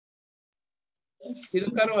 Yes. This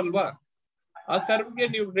curve alva. A curve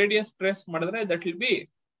ge you radius press madre, that will be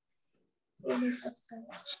Radius of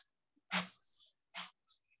curvature.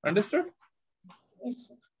 understood? Yes,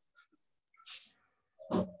 sir.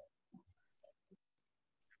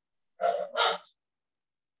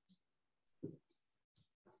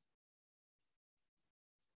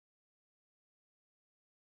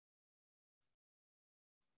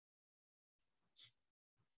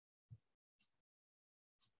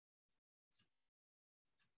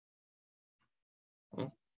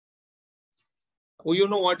 Oh, you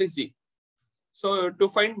know what is E. So to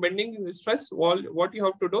find bending stress, what you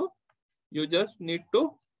have to do, you just need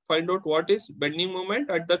to find out what is bending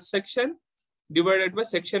moment at that section divided by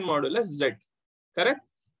section modulus Z. Correct?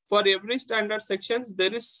 For every standard sections,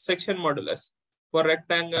 there is section modulus. For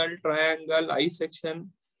rectangle, triangle, I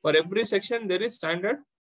section, for every section, there is standard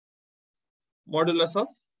modulus of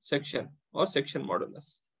section or section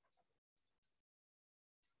modulus.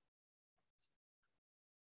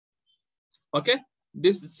 Okay?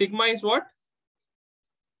 This sigma is what?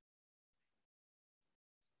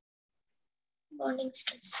 Bonding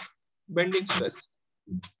stress. Bending stress.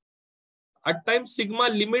 At times, sigma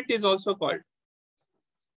limit is also called.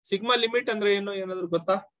 Sigma limit andre eno yenadru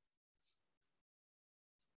gotta?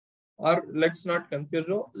 Or let's not confuse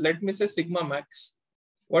you. Let me say sigma max.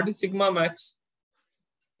 What is sigma max?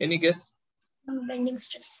 Any guess? Bending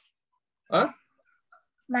stress. Huh?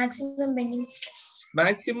 Maximum bending stress.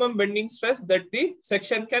 Maximum bending stress that the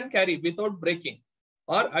section can carry without breaking,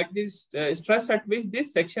 or at this stress at which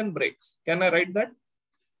this section breaks. Can I write that?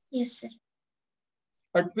 Yes, sir.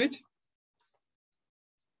 At which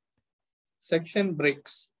section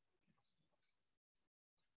breaks.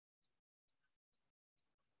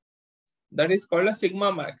 That is called a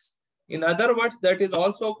sigma max. In other words, that is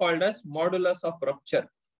also called as modulus of rupture.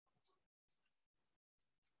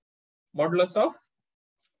 Modulus of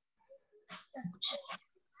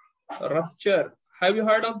rupture. Have you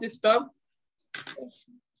heard of this term? Yes,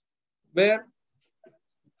 sir. Where?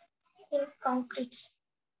 In concrete.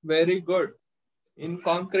 Very good. In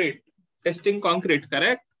concrete. Testing concrete,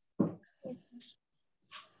 correct? Yes, sir.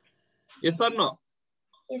 Yes or no?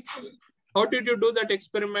 Yes, sir. How did you do that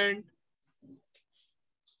experiment?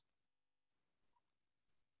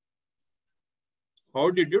 How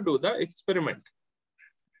did you do the experiment?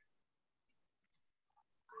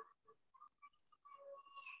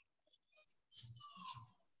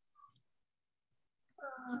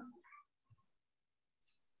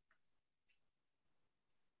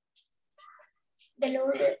 The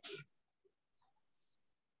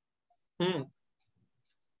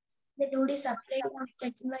load is applied on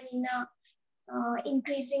specimen in a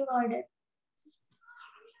increasing order.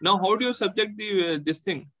 Now, how do you subject the this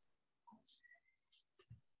thing?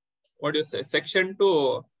 What do you say? Section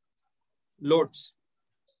to loads.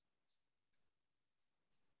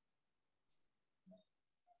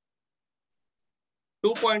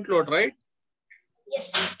 Two-point load, right? Yes,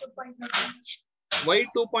 2-point load. Why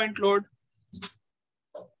 2-point load?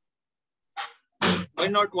 Why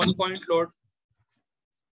not 1-point load?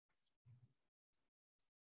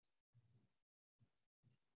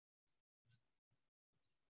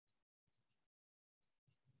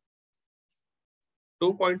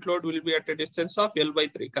 Two-point load will be at a distance of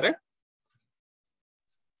L/3, correct?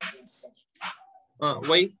 Yes, sir.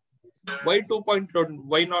 Why? Why 2-point load?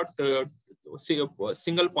 Why not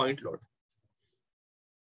single point load?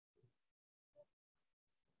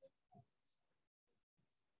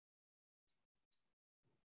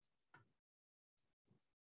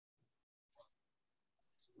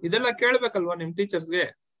 ಇದೆಲ್ಲ ಕೇಳಬೇಕಲ್ವಾ ನಿಮ್ ಟೀಚರ್ಸ್ಗೆ?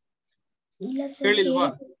 ಇಲ್ಲ sir, ಹೇಳಿಲ್ವಾ?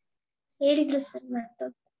 ಹೇಳಿದ್ರು sir,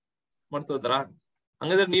 ಮರ್ತೋದ್ರಾ?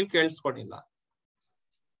 ಹಂಗಾದ್ರೆ ನೀವು ಕೇಳಿಸ್ಕೊಂಡಿಲ್ಲ.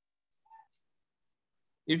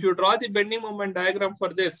 If you draw the bending moment diagram for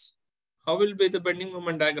this, how will be the bending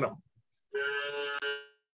moment diagram?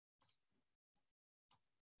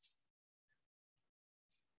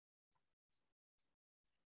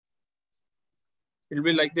 It will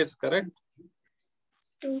be like this, correct?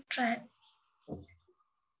 To try.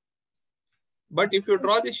 But if you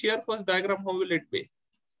draw the shear force diagram, how will it be?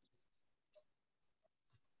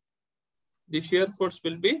 The shear force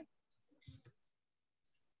will be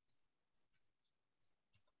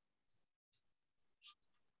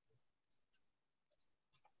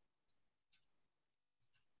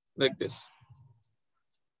like this.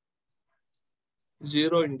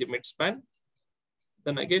 0 in the midspan.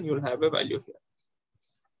 Then again, you will have a value here.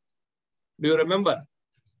 Do you remember?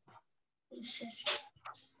 Yes, sir.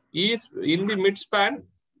 Is in the midspan,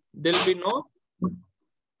 there will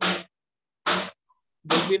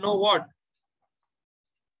be no what?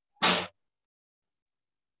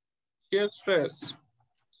 Shear stress.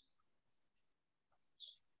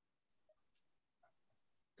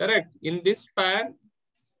 Correct. In this span,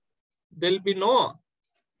 there will be no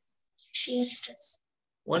shear stress.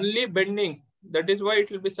 Only bending. That is why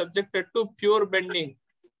it will be subjected to pure bending.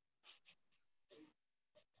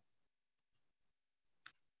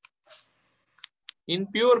 In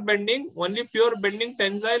pure bending, only pure bending,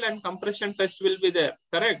 tensile and compression test will be there.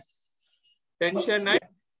 Correct? Tension and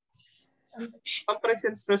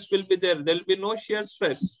compression stress will be there. There will be no shear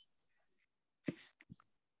stress.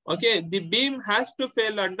 Okay, the beam has to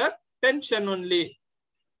fail under tension only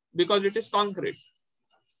because it is concrete.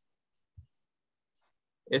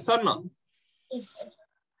 Yes or no? Yes, sir.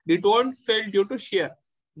 It won't fail due to shear.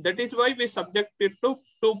 That is why we subject it to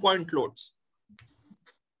 2-point loads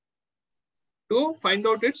to find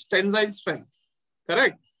out its tensile strength.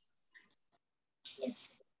 Correct? Yes.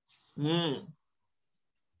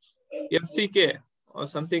 FCK or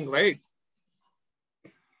something, right?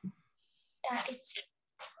 Target strength.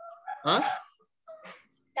 Huh?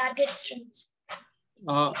 Target strength.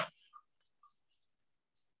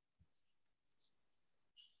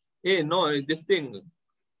 Hey, no, this thing.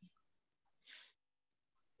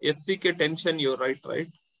 FCK tension, you're right?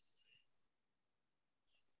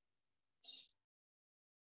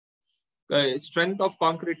 Strength of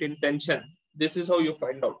concrete in tension. This is how you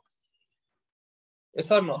find out. Yes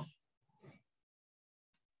or no?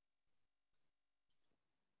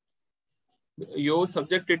 You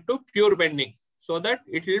subject it to pure bending so that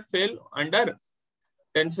it will fail under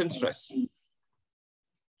tension stress.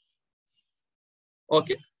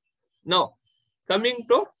 Okay. Now, coming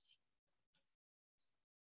to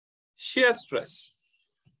shear stress.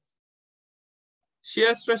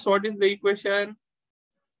 Shear stress, what is the equation?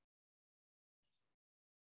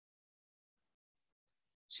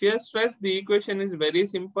 Shear stress, the equation is very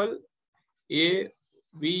simple. A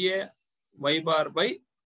VA y bar by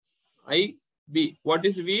IB. What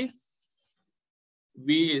is V?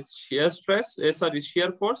 V is shear stress,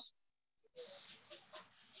 shear force.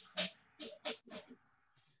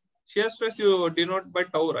 Shear stress you denote by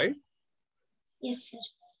tau, right? Yes, sir.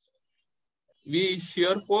 V is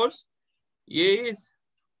shear force. A is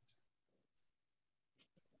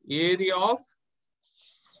area of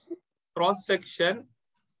cross section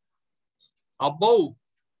above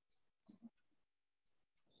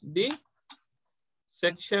the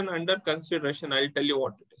section under consideration. I'll tell you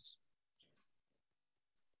what it is.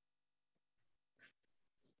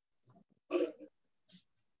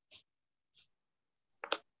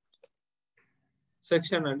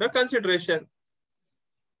 Section under consideration.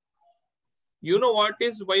 You know what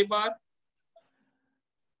is Y bar?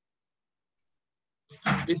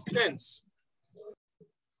 distance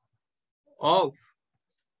of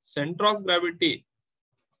center of gravity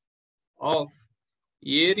of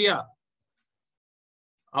area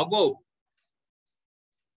above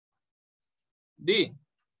the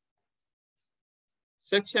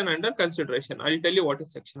section under consideration. I'll tell you what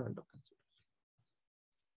is section under consideration.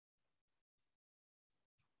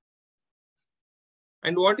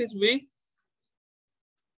 And what is V?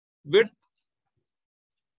 Width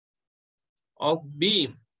of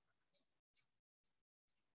beam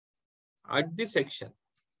at the section.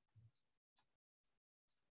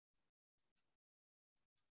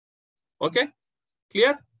 Okay,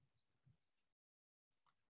 clear?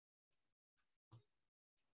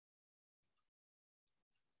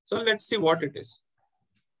 So let's see what it is.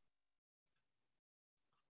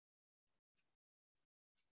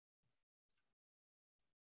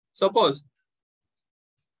 Suppose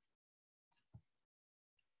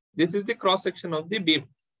this is the cross section of the beam.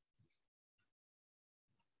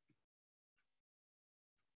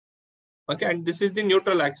 Okay, and this is the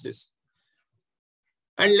neutral axis.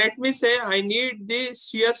 And let me say I need the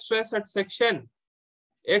shear stress at section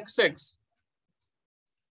XX.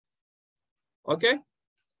 Okay,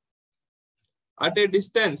 at a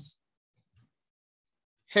distance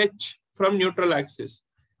h from neutral axis.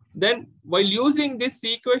 Then while using this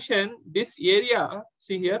equation, this area,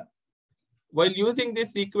 see here, while using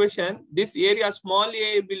this equation, this area small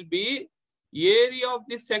a will be area of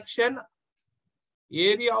this section,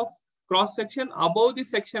 area of cross section above the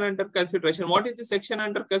section under consideration. What is the section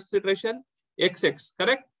under consideration? XX,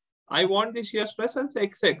 correct? I want the shear stress at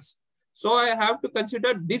XX. So I have to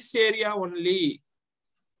consider this area only.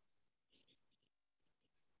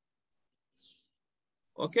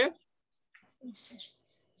 Okay? Yes, sir.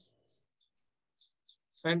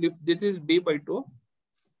 And if this is B by 2,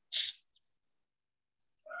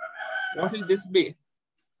 what will this be?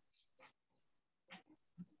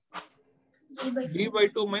 B by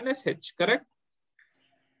 2 minus H, correct?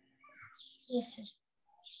 Yes, sir.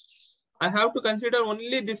 I have to consider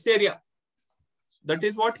only this area. That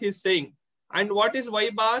is what he is saying. And what is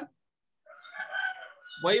Y bar?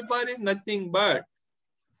 Y bar is nothing but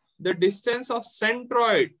the distance of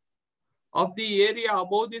centroid of the area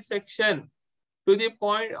above the section to the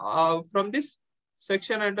point from this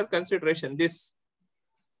section under consideration. This.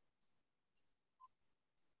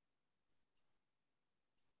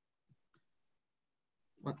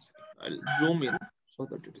 One second. I'll zoom in so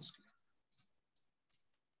that it is clear.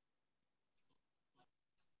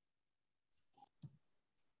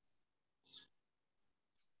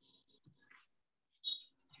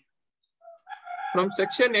 From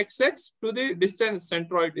section XX to the distance,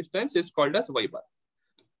 centroid distance is called as Y bar.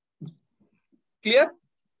 Clear?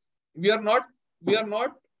 We are not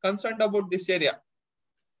concerned about this area.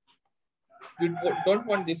 We don't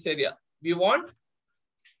want this area. We want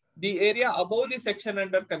the area above the section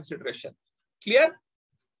under consideration. Clear?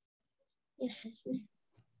 Yes, sir.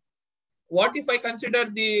 What if I consider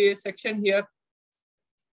the section here?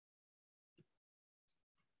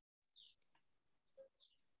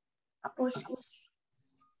 Opposite.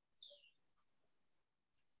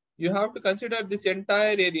 You have to consider this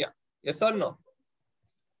entire area. Yes or no?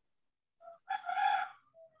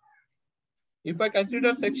 If I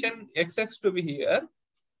consider section XX to be here,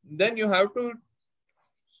 then you have to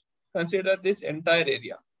consider this entire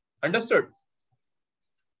area. Understood?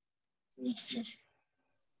 Yes, sir.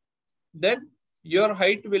 Then your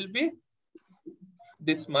height will be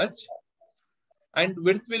this much and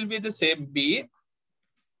width will be the same B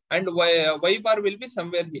and Y bar will be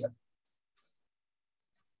somewhere here.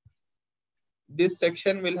 This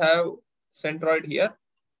section will have centroid here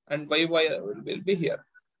and Y will be here.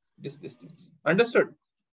 This distance. Understood?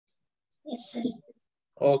 Yes, sir.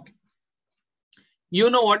 Okay. You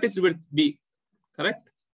know what is width B, correct?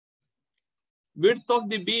 Width of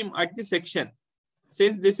the beam at the section.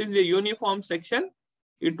 Since this is a uniform section,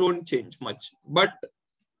 it won't change much. But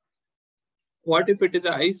what if it is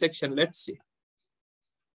a I section? Let's see.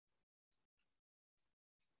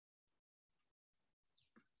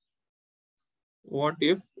 What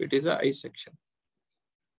if it is a I section?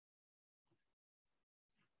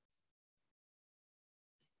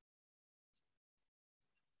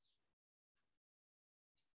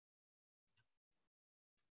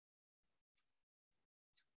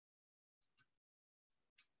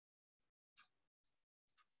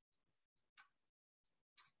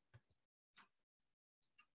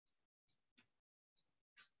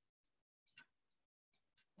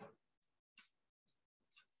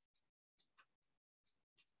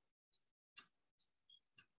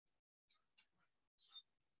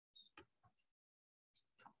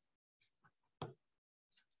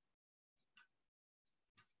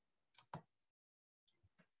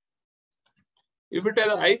 If it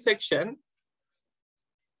has an I section,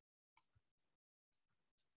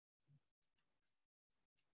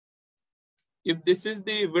 if this is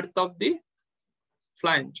the width of the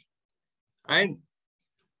flange and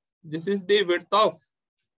this is the width of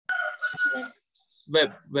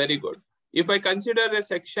web, very good. If I consider a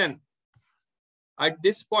section at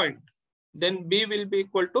this point, then B will be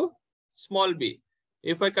equal to small b.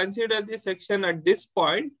 If I consider the section at this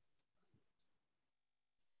point,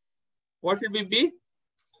 what will be B?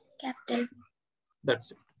 Capital.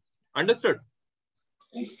 That's it. Understood?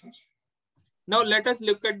 Yes, sir. Now let us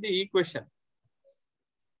look at the equation.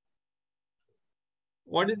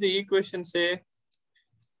 What does the equation say?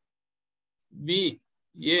 V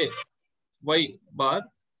A Y bar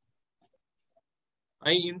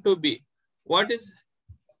I into B. What is,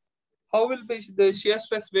 how will be the shear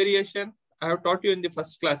stress variation? I have taught you in the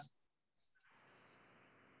first class.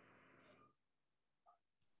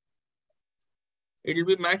 It will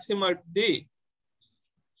be maximum at the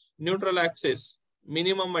neutral axis,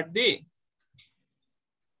 minimum at the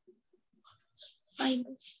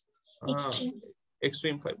Fibers. Extreme.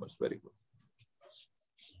 extreme fibers. Very good.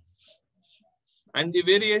 And the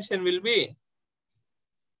variation will be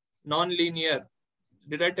non-linear.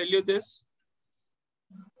 Did I tell you this?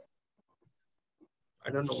 I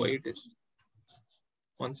don't know why it is.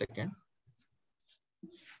 1 second.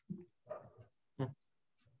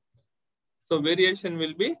 So variation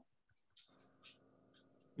will be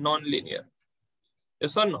non-linear.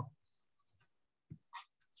 Yes or no?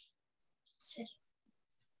 Sir.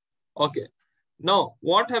 Okay. Now,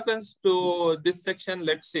 what happens to this section?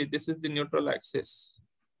 Let's say this is the neutral axis.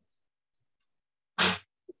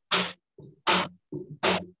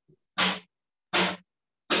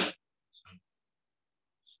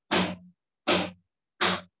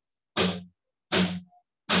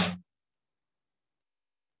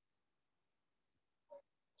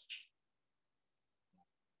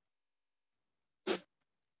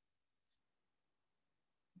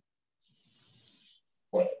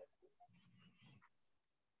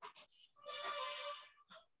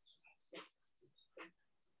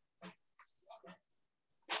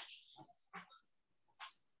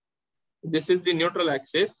 This is the neutral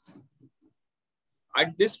axis.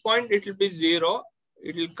 At this point, it will be 0.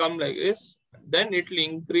 It will come like this. Then it will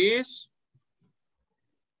increase.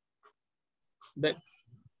 Then,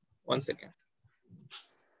 1 second.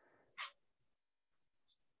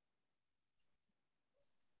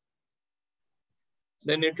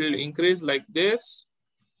 Then it will increase like this.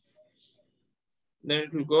 Then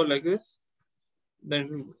it will go like this. Then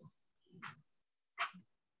it will...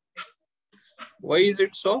 Why is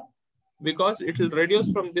it so? Because it will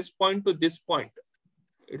reduce from this point to this point.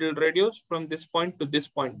 It will reduce from this point to this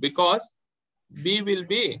point because B will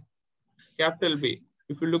be capital B.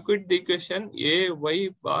 If you look at the equation, A Y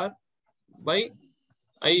bar by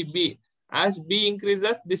I B. As B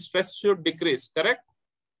increases, the stress should decrease, correct?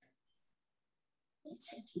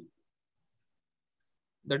 Yes, sir.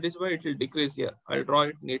 That is why it will decrease here. I'll draw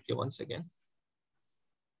it neatly once again.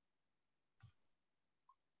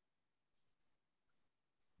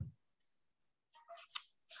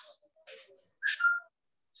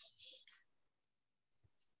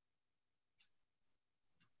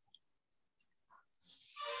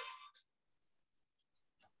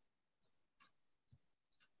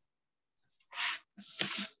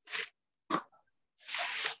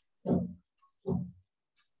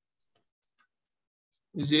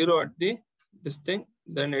 Zero at the this thing,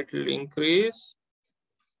 then it will increase,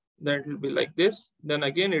 then it will be like this, then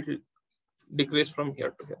again it will decrease from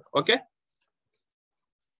here to here. Okay.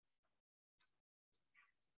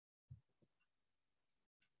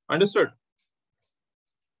 Understood?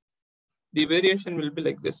 The variation will be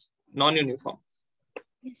like this, non-uniform.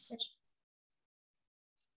 Yes, sir.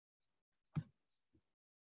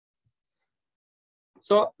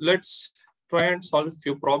 So let's try and solve a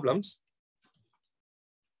few problems.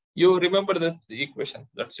 You remember this equation,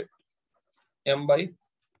 that's it. M by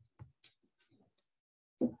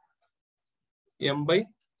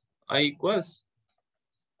I equals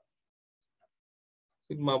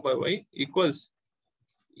sigma by Y equals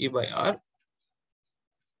E by R.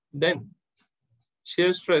 Then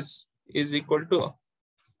shear stress is equal to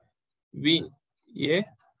V A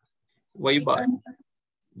Y bar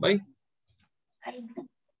by.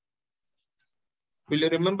 Will you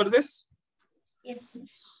remember this? Yes, sir.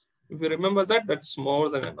 If you remember that, that's more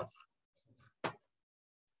than enough.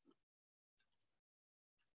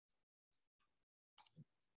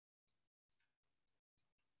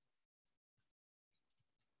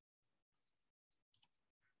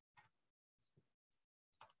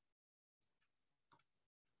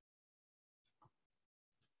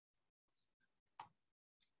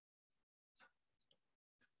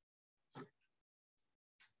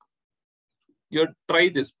 You try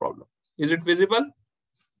this problem. Is it visible?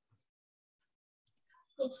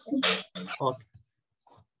 Yes, sir. Okay.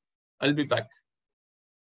 I'll be back.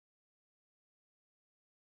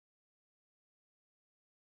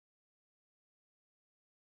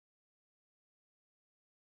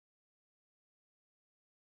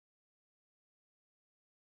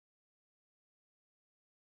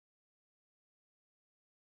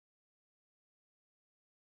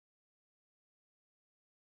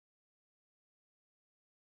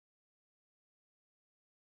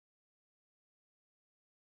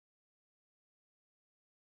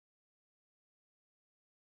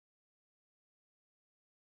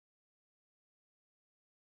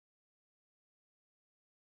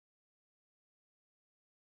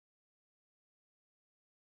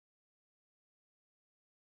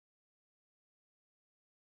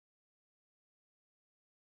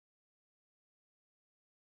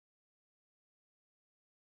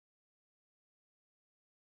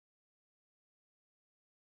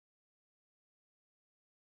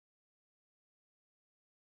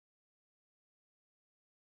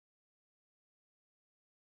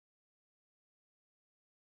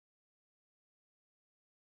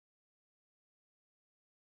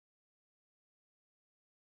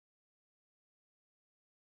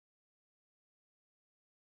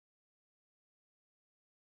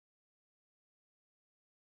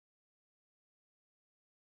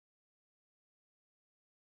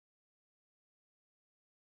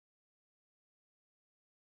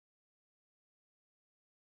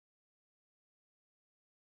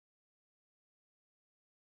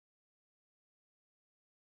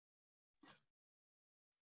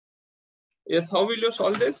 Yes, how will you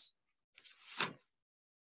solve this?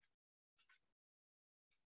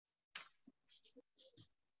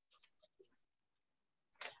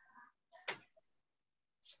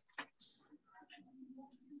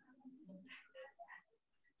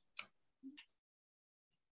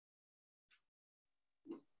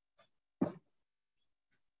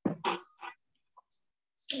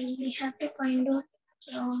 So we have to find out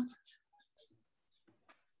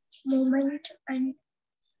moment and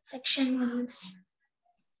section values.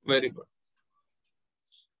 Very good.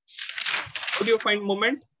 How do you find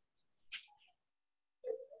moment?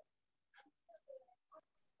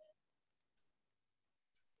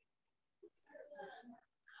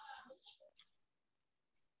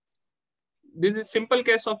 This is simple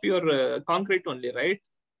case of your concrete only, right?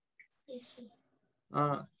 Yes,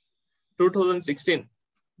 sir. 2016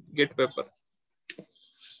 GATE paper.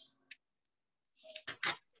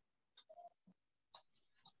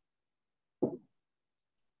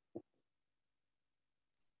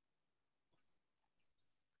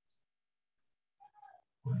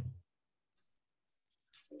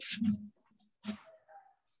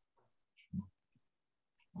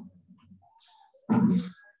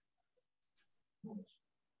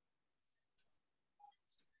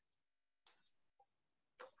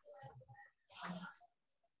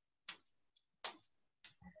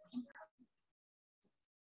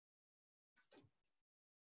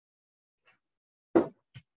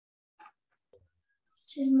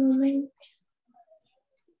 So moment.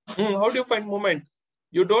 How do you find moment?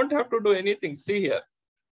 You don't have to do anything. See here.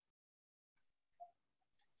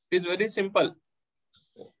 It's very simple.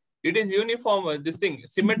 It is uniform, this thing,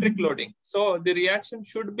 symmetric loading. So the reaction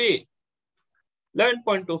should be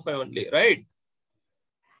 11.25 only, right?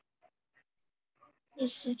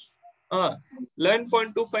 Yes, sir.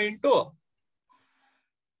 11.25 into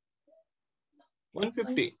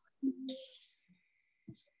 150.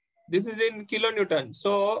 This is in kilonewton.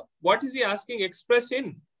 So what is he asking? Express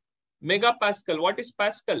in megapascal. What is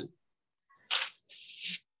Pascal?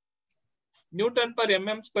 Newton per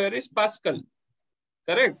mm square is Pascal.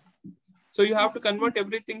 Correct? So you have to convert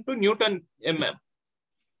everything to Newton mm.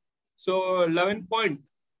 So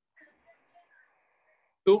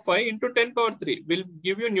 11.25 into 10 power 3 will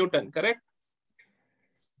give you Newton, correct?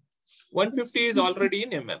 150 is already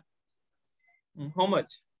in mm. How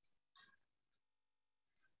much?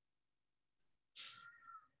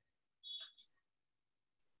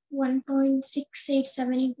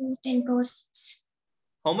 1.687 into 10 power 6.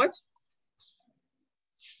 How much?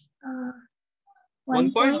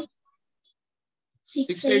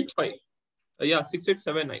 1.685. Yeah,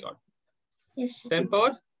 687 I got. Yes, sir. 10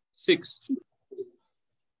 power 6.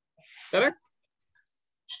 Correct?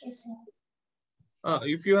 Yes, sir.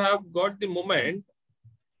 If you have got the moment,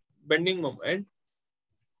 bending moment,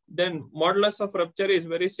 then modulus of rupture is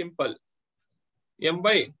very simple. M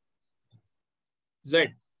by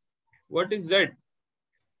Z. What is Z?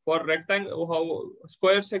 For rectangle, how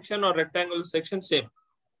square section or rectangle section, same.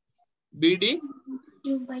 BD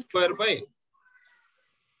square by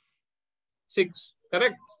 6,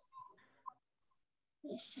 correct?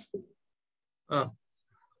 Yes.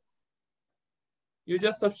 You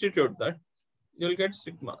just substitute that. You'll get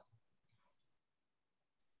sigma.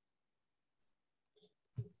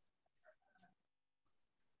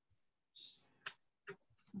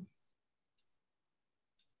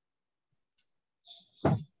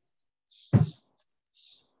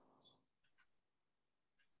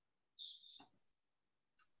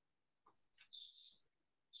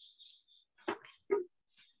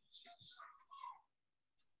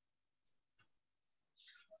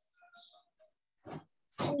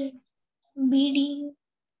 So BD.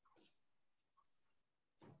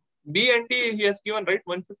 B and D he has given, right?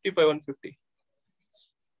 150 by 150.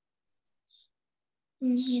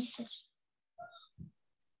 Yes, sir.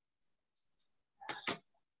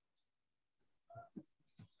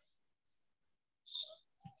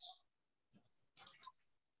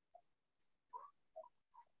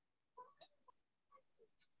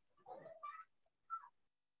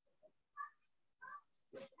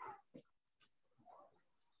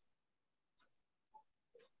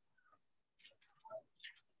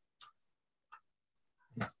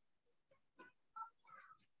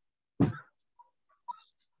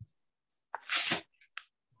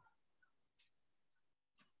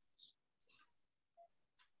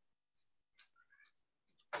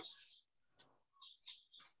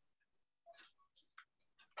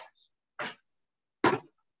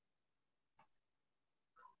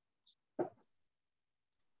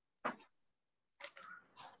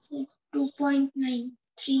 So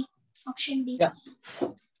 2.93, option D. Yeah,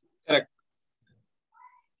 correct.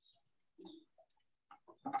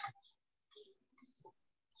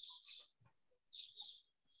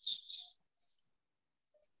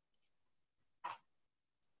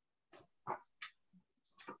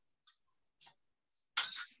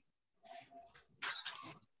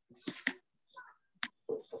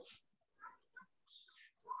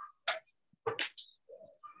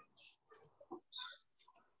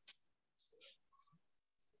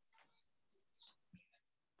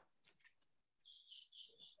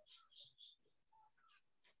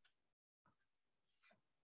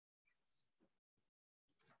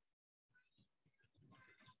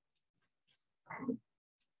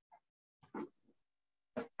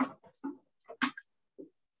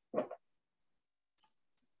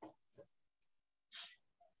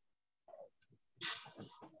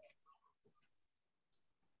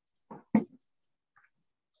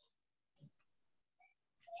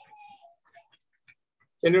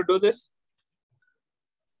 Can you do this?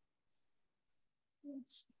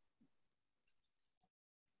 Yes.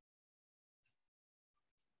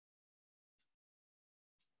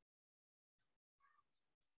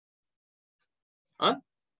 Huh?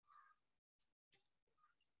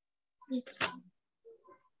 Yes.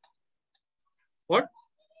 What?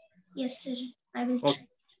 Yes, sir. I will Okay. try.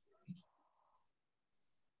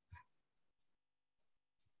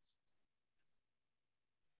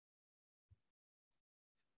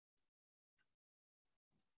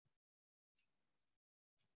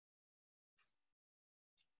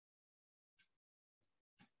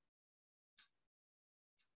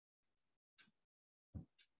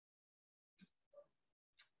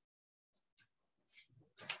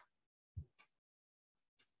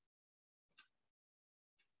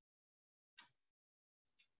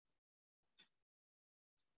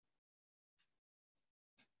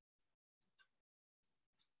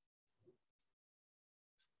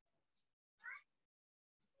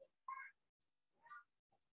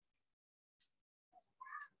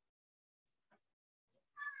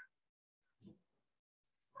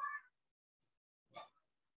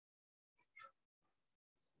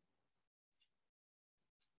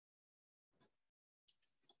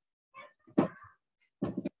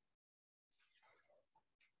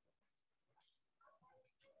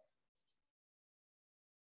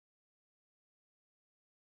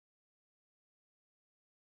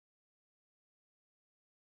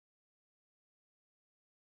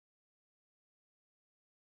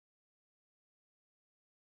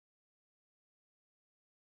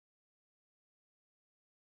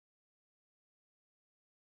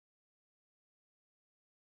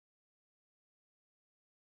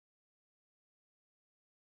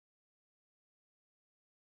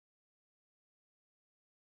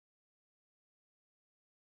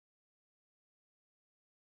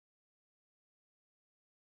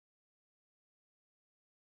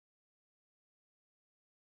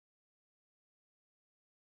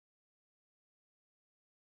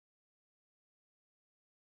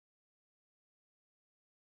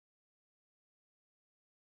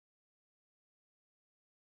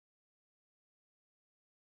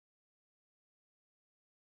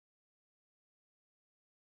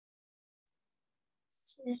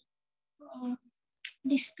 Sir,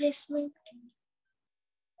 displacement.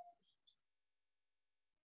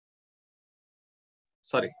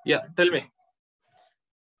 Sorry. Yeah, tell me.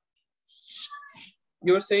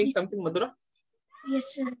 You were saying something, Madhura?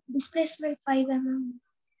 Yes, sir. Displacement 5 mm.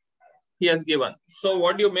 He has given. So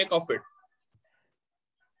what do you make of it?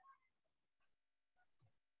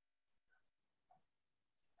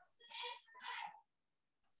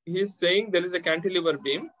 He is saying there is a cantilever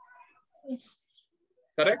beam. Yes.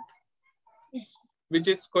 Correct? Yes. Which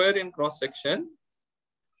is square in cross section,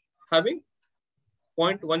 having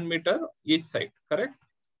 0.1 meter each side. Correct?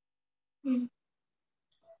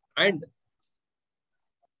 And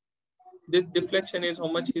this deflection is how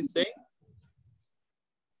much he's saying?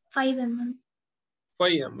 5 mm.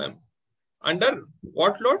 5 mm. Under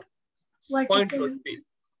what load? Vertical. Point load P.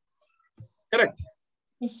 Correct?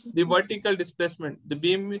 Yes. The vertical displacement, the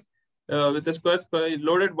beam with a square is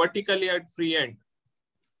loaded vertically at free end.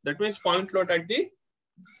 That means point load at the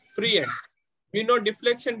free end. We know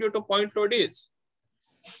deflection due to point load is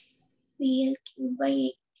PLQ by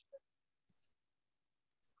 8.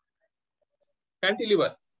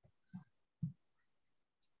 Cantilever.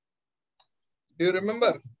 Do you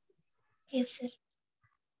remember? Yes, sir.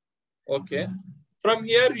 Okay. From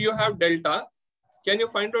here you have delta. Can you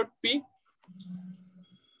find out P?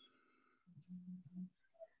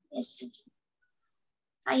 Yes, sir.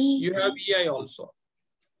 You have EI also.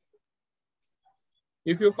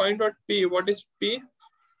 If you find out P, what is P?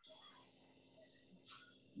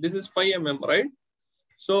 This is 5 mm, right?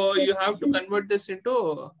 So you have to convert this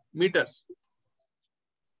into meters.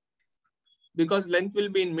 Because length will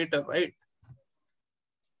be in meter, right?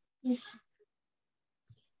 Yes.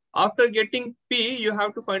 After getting P, you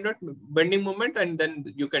have to find out bending moment and then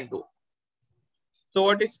you can do. So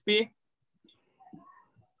what is P?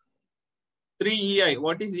 3 EI.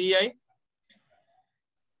 What is EI?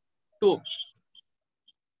 2.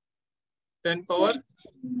 10 power.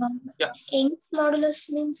 Yeah. Young's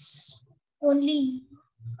modulus means only.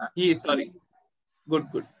 E, sorry. Good.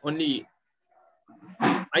 Only E.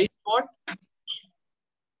 I what?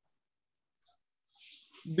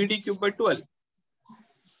 BD cube by 12.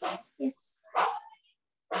 Yes.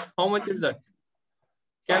 How much is that?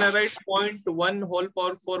 Can I write 0.1 whole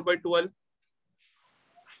power 4 by 12?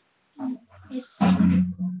 Yes.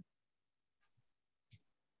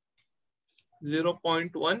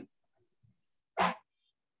 0.1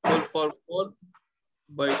 whole power 4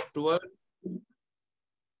 by 12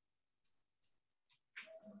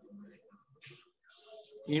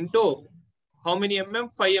 into how many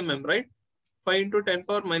mm? 5 mm, right? 5 into 10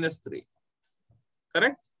 power minus 3.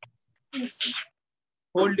 Correct? Yes.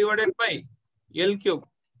 Whole divided by L cube,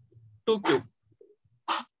 2 cube.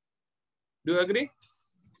 Do you agree?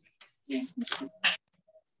 Yes.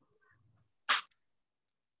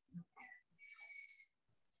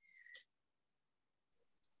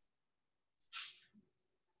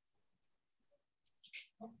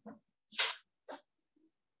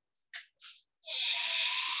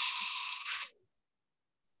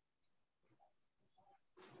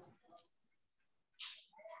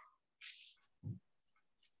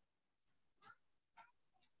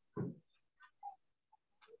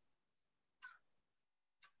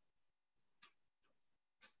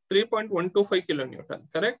 Three 3.125 kilonewton,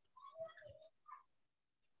 correct?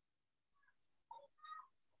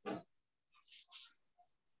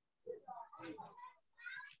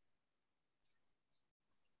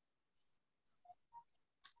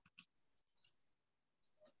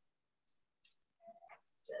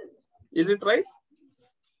 Is it right?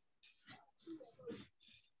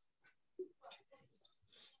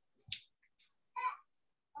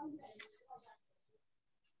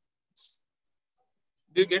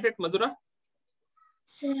 Do you get it, Madhura?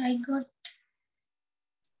 Sir, I got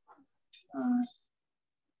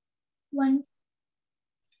one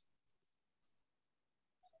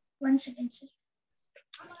second, sir.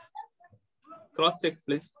 Cross check,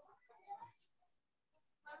 please.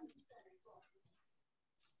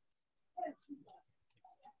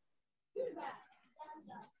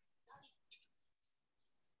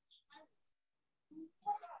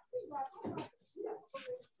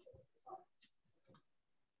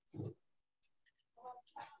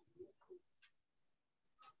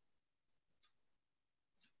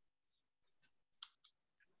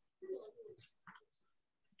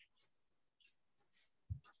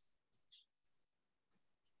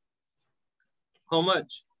 How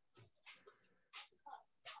much?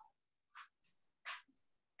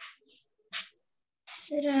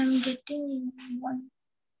 Sir, I'm getting one.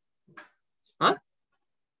 Huh?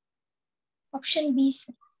 Option B,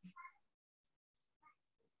 sir.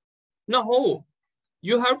 No, how?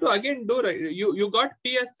 You have to again do, right? You got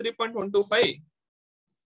P as 3.125.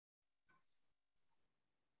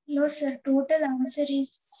 No, sir. Total answer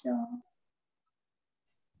is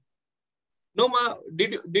No, ma.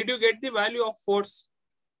 Did you get the value of force?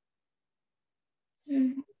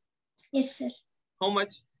 yes, sir. How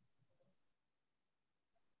much?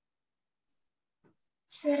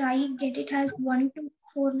 Sir, I get it as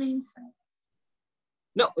 12495.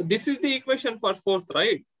 No, this is the equation for force,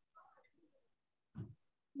 right?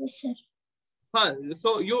 Yes, sir.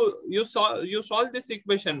 So you solve this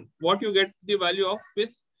equation. What you get the value of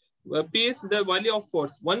is P is the value of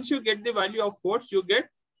force. Once you get the value of force, you get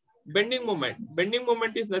bending moment. Bending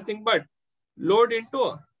moment is nothing but load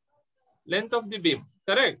into length of the beam.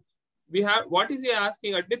 Correct? We have, what is he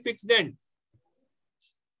asking at the fixed end?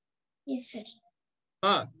 Yes, sir.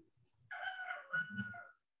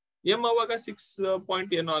 M aವಾಗ 6 point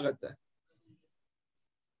ಏನೋ ಆಗತ್ತೆ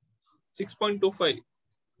 6.25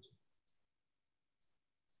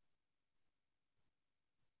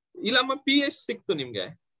 ಇಲ್ಲಮ್ಮ P ಎಷ್ಟು ಸಿಕ್ತು ನಿಮ್ಗೆ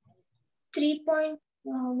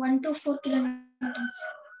 3.124 kilonewtons.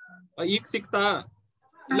 ಈಗ ಸಿಕ್ತಾ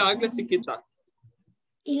ಇಲ್ಲ ಆಗ್ಲೇ ಸಿಕ್ಕಿತ್ತಾ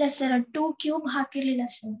ಇಲ್ಲ ಸರ್ 2 ಕ್ಯೂಬ್ ಹಾಕಿರ್ಲಿಲ್ಲ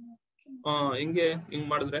ಸರ್ ಹಿಂಗೆ ಹಿಂಗ್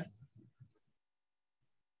ಮಾಡಿದ್ರೆ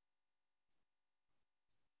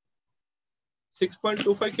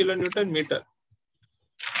 $6.25 kilonewton meter.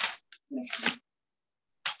 Yes, sir.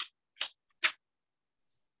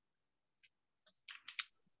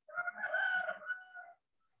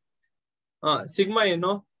 Sigma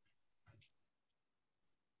ಏನು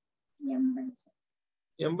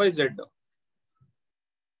M by Z.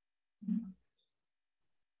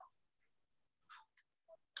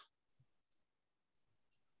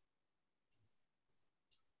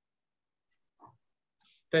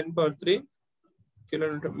 Ten power 3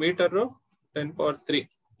 kilonewton meter 10 power 3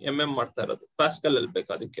 mm ಮಾಡ್ತಾ ಇರೋದು ಪ್ಯಾಸ್ಕಲ್ ಅಲ್ಲಿ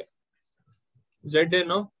ಬೇಕು ಅದಕ್ಕೆ Z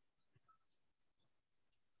ಏನು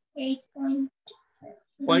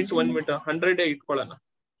 0.1 ಮೀಟರ್ 100 ಇಟ್ಕೊಳ್ಳೋಣ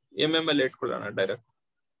mm ಅಲ್ಲಿ ಇಟ್ಕೊಳ್ಳೋಣ direct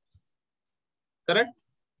correct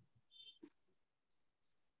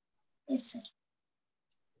Yes, sir.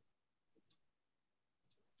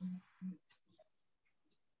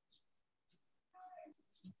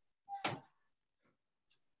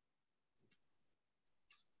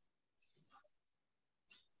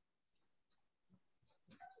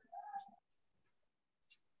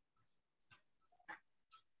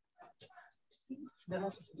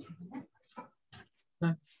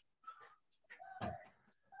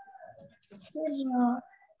 Sir,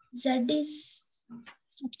 Z is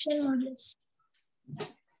section modulus.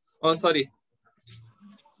 Oh, sorry.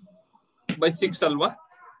 By 6 alva.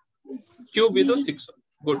 Yes, Cube is 6.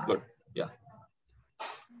 Good, good. Yeah.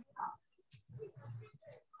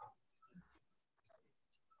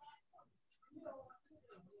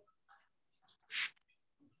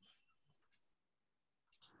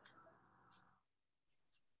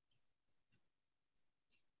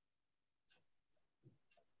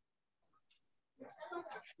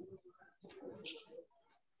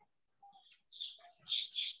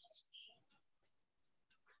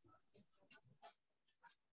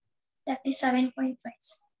 That is 7.5.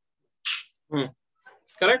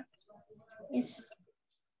 Correct? Yes, sir.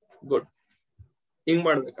 Good. Hing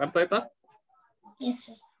ಮಾಡ್ಬೇಕು ಅರ್ಥ ಆಯ್ತಾ? Yes,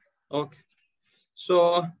 sir. Okay. So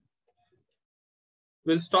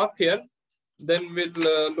we'll stop here. Then we'll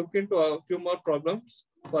look into a few more problems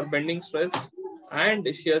for bending stress and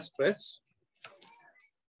shear stress.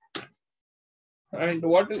 And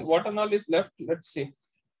what and all is left? Let's see.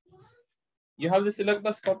 You have the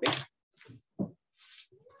syllabus copy?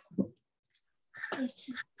 Yes,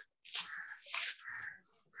 sir.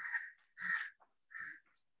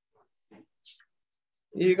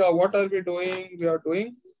 Ega, what are we doing? We are doing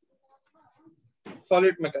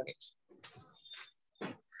solid mechanics.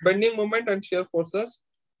 Bending moment and shear forces.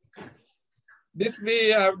 This we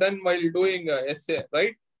have done while doing essay,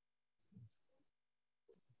 right?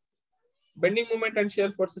 Bending moment and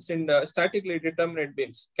shear forces in statically determinate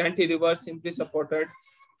beams. Cantilever, simply supported.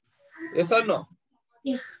 Yes or no?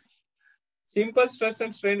 Yes. Simple stress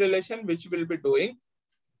and strain relation, which we'll be doing.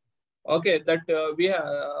 Okay, that we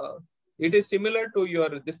have. It is similar to your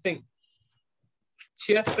this thing.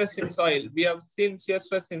 Shear stress in soil. We have seen shear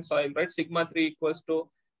stress in soil, right? Sigma 3 equals to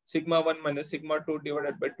sigma 1 minus sigma 2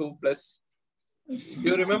 divided by 2 plus. Yes, sir. Do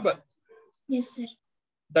you remember? Yes, sir.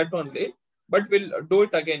 That only. But we'll do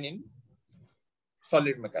it again in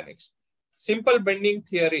solid mechanics. Simple bending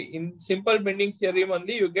theory. In simple bending theory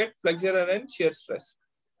only, you get flexural and shear stress.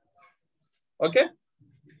 Okay?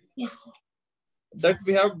 Yes, sir. That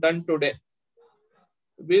we have done today.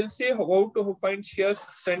 We'll see how to find shear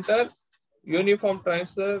center uniform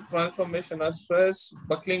transformation of stress,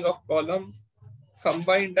 buckling of column,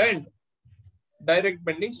 combined and direct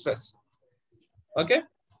bending stress. Okay.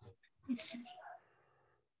 Yes, sir.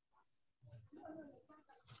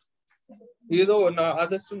 ಇದು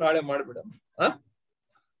ಆದಷ್ಟು ನಾಳೆ ಮಾಡ್ಬಿಡ.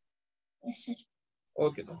 Yes, sir.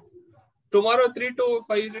 Okay. Tomorrow 3 to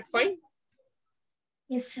 5, is it fine?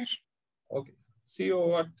 Yes, sir. Okay. See you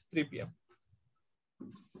at 3 p.m.